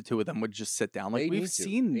love it if the two of them would just sit down. Like, we've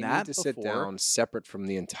seen that before. They need to sit down separate from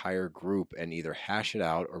the entire group and either hash it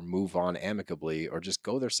out or move on amicably or just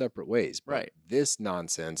go their separate ways. But right. This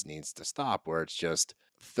nonsense needs to stop where it's just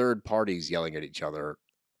third parties yelling at each other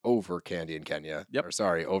over Kandi and Kenya. Yep. Or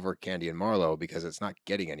sorry, over Kandi and Marlo because it's not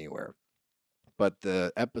getting anywhere. But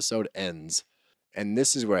the episode ends. And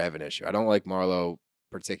this is where I have an issue. I don't like Marlo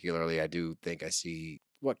particularly. I do think I see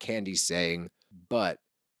what Kandi's saying. But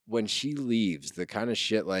when she leaves, the kind of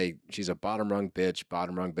shit like she's a bottom rung bitch,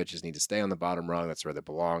 bottom rung bitches need to stay on the bottom rung, that's where they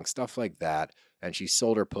belong, stuff like that. And she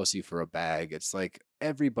sold her pussy for a bag. It's like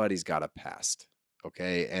everybody's got a past,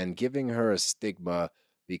 okay? And giving her a stigma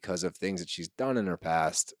because of things that she's done in her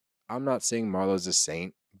past, I'm not saying Marlo's a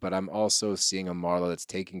saint, but I'm also seeing a Marlo that's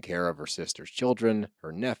taking care of her sister's children,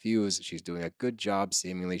 her nephews. She's doing a good job,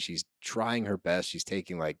 seemingly. She's trying her best. She's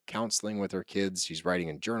taking like counseling with her kids. She's writing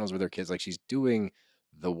in journals with her kids. Like she's doing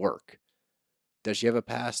the work. Does she have a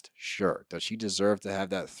past? Sure. Does she deserve to have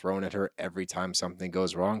that thrown at her every time something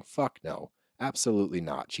goes wrong? Fuck no. Absolutely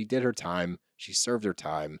not. She did her time. She served her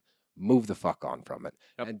time. Move the fuck on from it.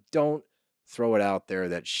 Yep. And don't throw it out there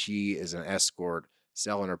that she is an escort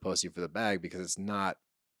selling her pussy for the bag, because it's not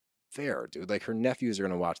fair, dude. Like her nephews are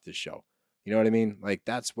going to watch this show. You know what I mean? Like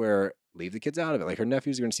that's where, leave the kids out of it. Like her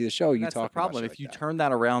nephews are going to see the show. And that's the problem. If you turn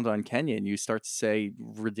that around on Kenya and you start to say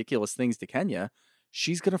ridiculous things to Kenya,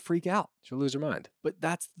 she's going to freak out. she'll lose her mind. But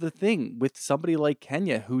that's the thing with somebody like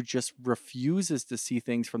Kenya who just refuses to see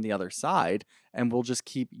things from the other side and will just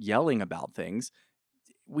keep yelling about things.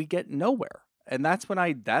 We get nowhere. And that's when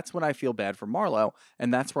I feel bad for Marlo,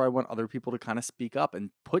 and that's where I want other people to kind of speak up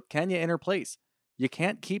and put Kenya in her place. You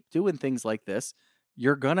can't keep doing things like this.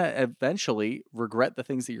 You're going to eventually regret the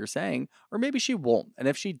things that you're saying, or maybe she won't. And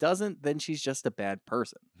if she doesn't, then she's just a bad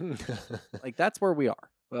person. Like that's where we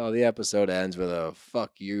are. Well, the episode ends with a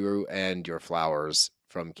fuck you and your flowers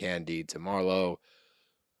from Kandi to Marlo.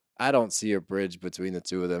 I don't see a bridge between the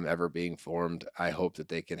two of them ever being formed. I hope that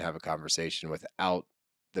they can have a conversation without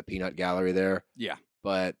the peanut gallery there. Yeah.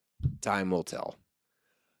 But time will tell.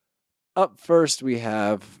 Up first, we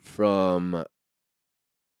have from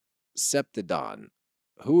Septidon.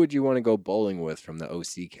 Who would you want to go bowling with from the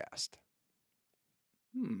OC cast?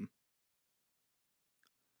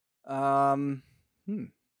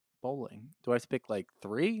 Bowling. Do I have to pick like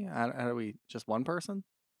 3? How do we, just one person?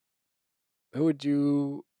 Who would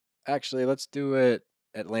you... Actually, let's do it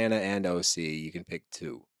Atlanta and OC. You can pick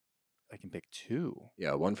 2. I can pick 2.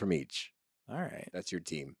 Yeah, one from each. All right. That's your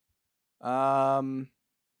team. I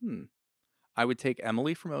would take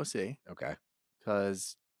Emily from OC Okay.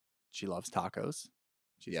 because she loves tacos.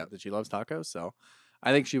 She Yep. said that she loves tacos, so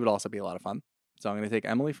I think she would also be a lot of fun. So I'm going to take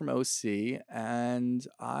Emily from OC, and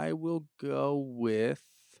I will go with...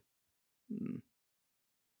 I'm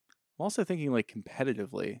also thinking like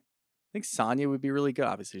competitively. I think Sonia would be really good.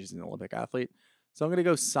 Obviously, she's an Olympic athlete. So I'm going to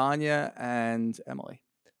go Sonia and Emily.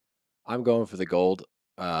 I'm going for the gold.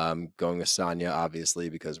 Going with Sonya, obviously,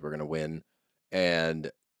 because we're going to win. And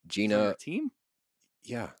Is that Gina... your team?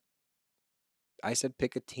 Yeah. I said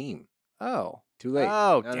pick a team. Oh. Too late.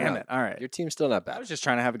 Oh, No, no, damn no. it. All right. Your team's still not I bad. was just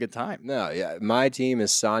trying to have a good time. No, yeah. My team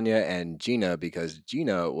is Sonya and Gina, because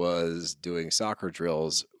Gina was doing soccer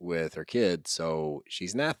drills with her kid, so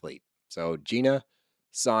she's an athlete. So Gina,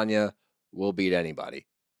 Sonya will beat anybody.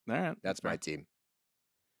 All right. That's my fair. team.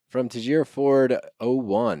 From Tajir Ford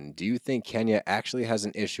 01, do you think Kenya actually has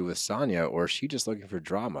an issue with Sonya, or is she just looking for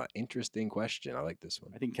drama? Interesting question. I like this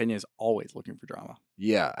one. I think Kenya is always looking for drama.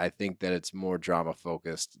 Yeah, I think that it's more drama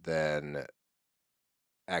focused than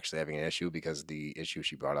actually having an issue, because the issue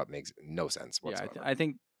she brought up makes no sense Yeah, whatsoever. I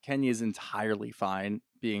think Kenya is entirely fine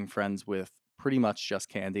being friends with pretty much just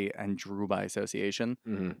Kandi and Drew by association,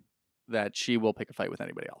 Mhm. that she will pick a fight with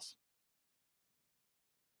anybody else.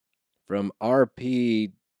 From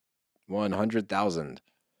RP 100,000,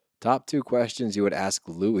 top 2 questions you would ask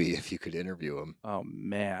Louis if you could interview him. Oh,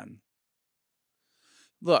 man.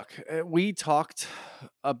 Look, we talked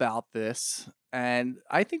about this, and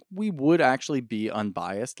I think we would actually be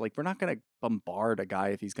unbiased. Like, we're not going to bombard a guy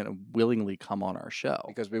if he's going to willingly come on our show.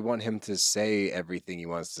 Because we want him to say everything he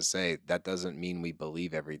wants to say. That doesn't mean we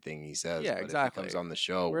believe everything he says. Yeah, but exactly. If he comes on the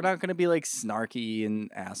show, We're not going to be like snarky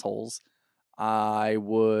and assholes. I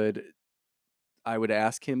would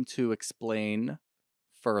ask him to explain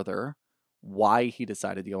further why he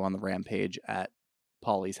decided to go on the rampage at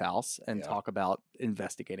Polly's house and Yeah. talk about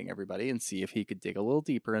investigating everybody and see if he could dig a little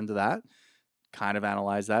deeper into that, kind of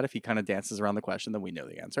analyze that. If he kind of dances around the question, then we know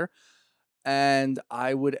the answer. And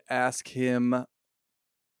I would ask him, I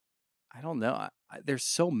don't know. There's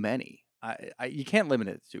so many. You can't limit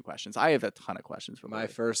it to 2 questions. I have a ton of questions for My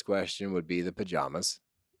Louis. first question would be the pajamas.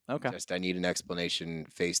 Okay. Just I need an explanation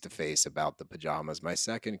face to face about the pajamas. My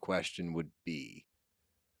second question would be,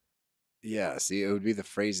 yeah, see, it would be the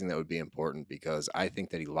phrasing that would be important, because I think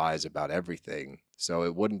that he lies about everything. So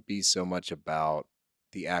it wouldn't be so much about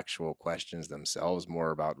the actual questions themselves,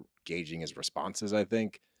 more about gauging his responses, I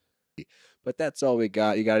think. But that's all we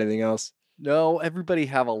got. You got anything else? No, everybody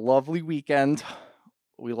have a lovely weekend.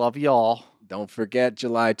 We love y'all. Don't forget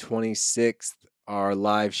July 26th, our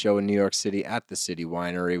live show in New York City at the City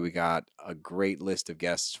Winery. We got a great list of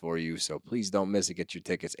guests for you, so please don't miss it. Get your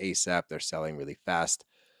tickets ASAP. They're selling really fast.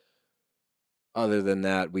 Other than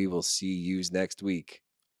that, we will see you next week.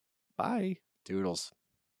 Bye. Toodles.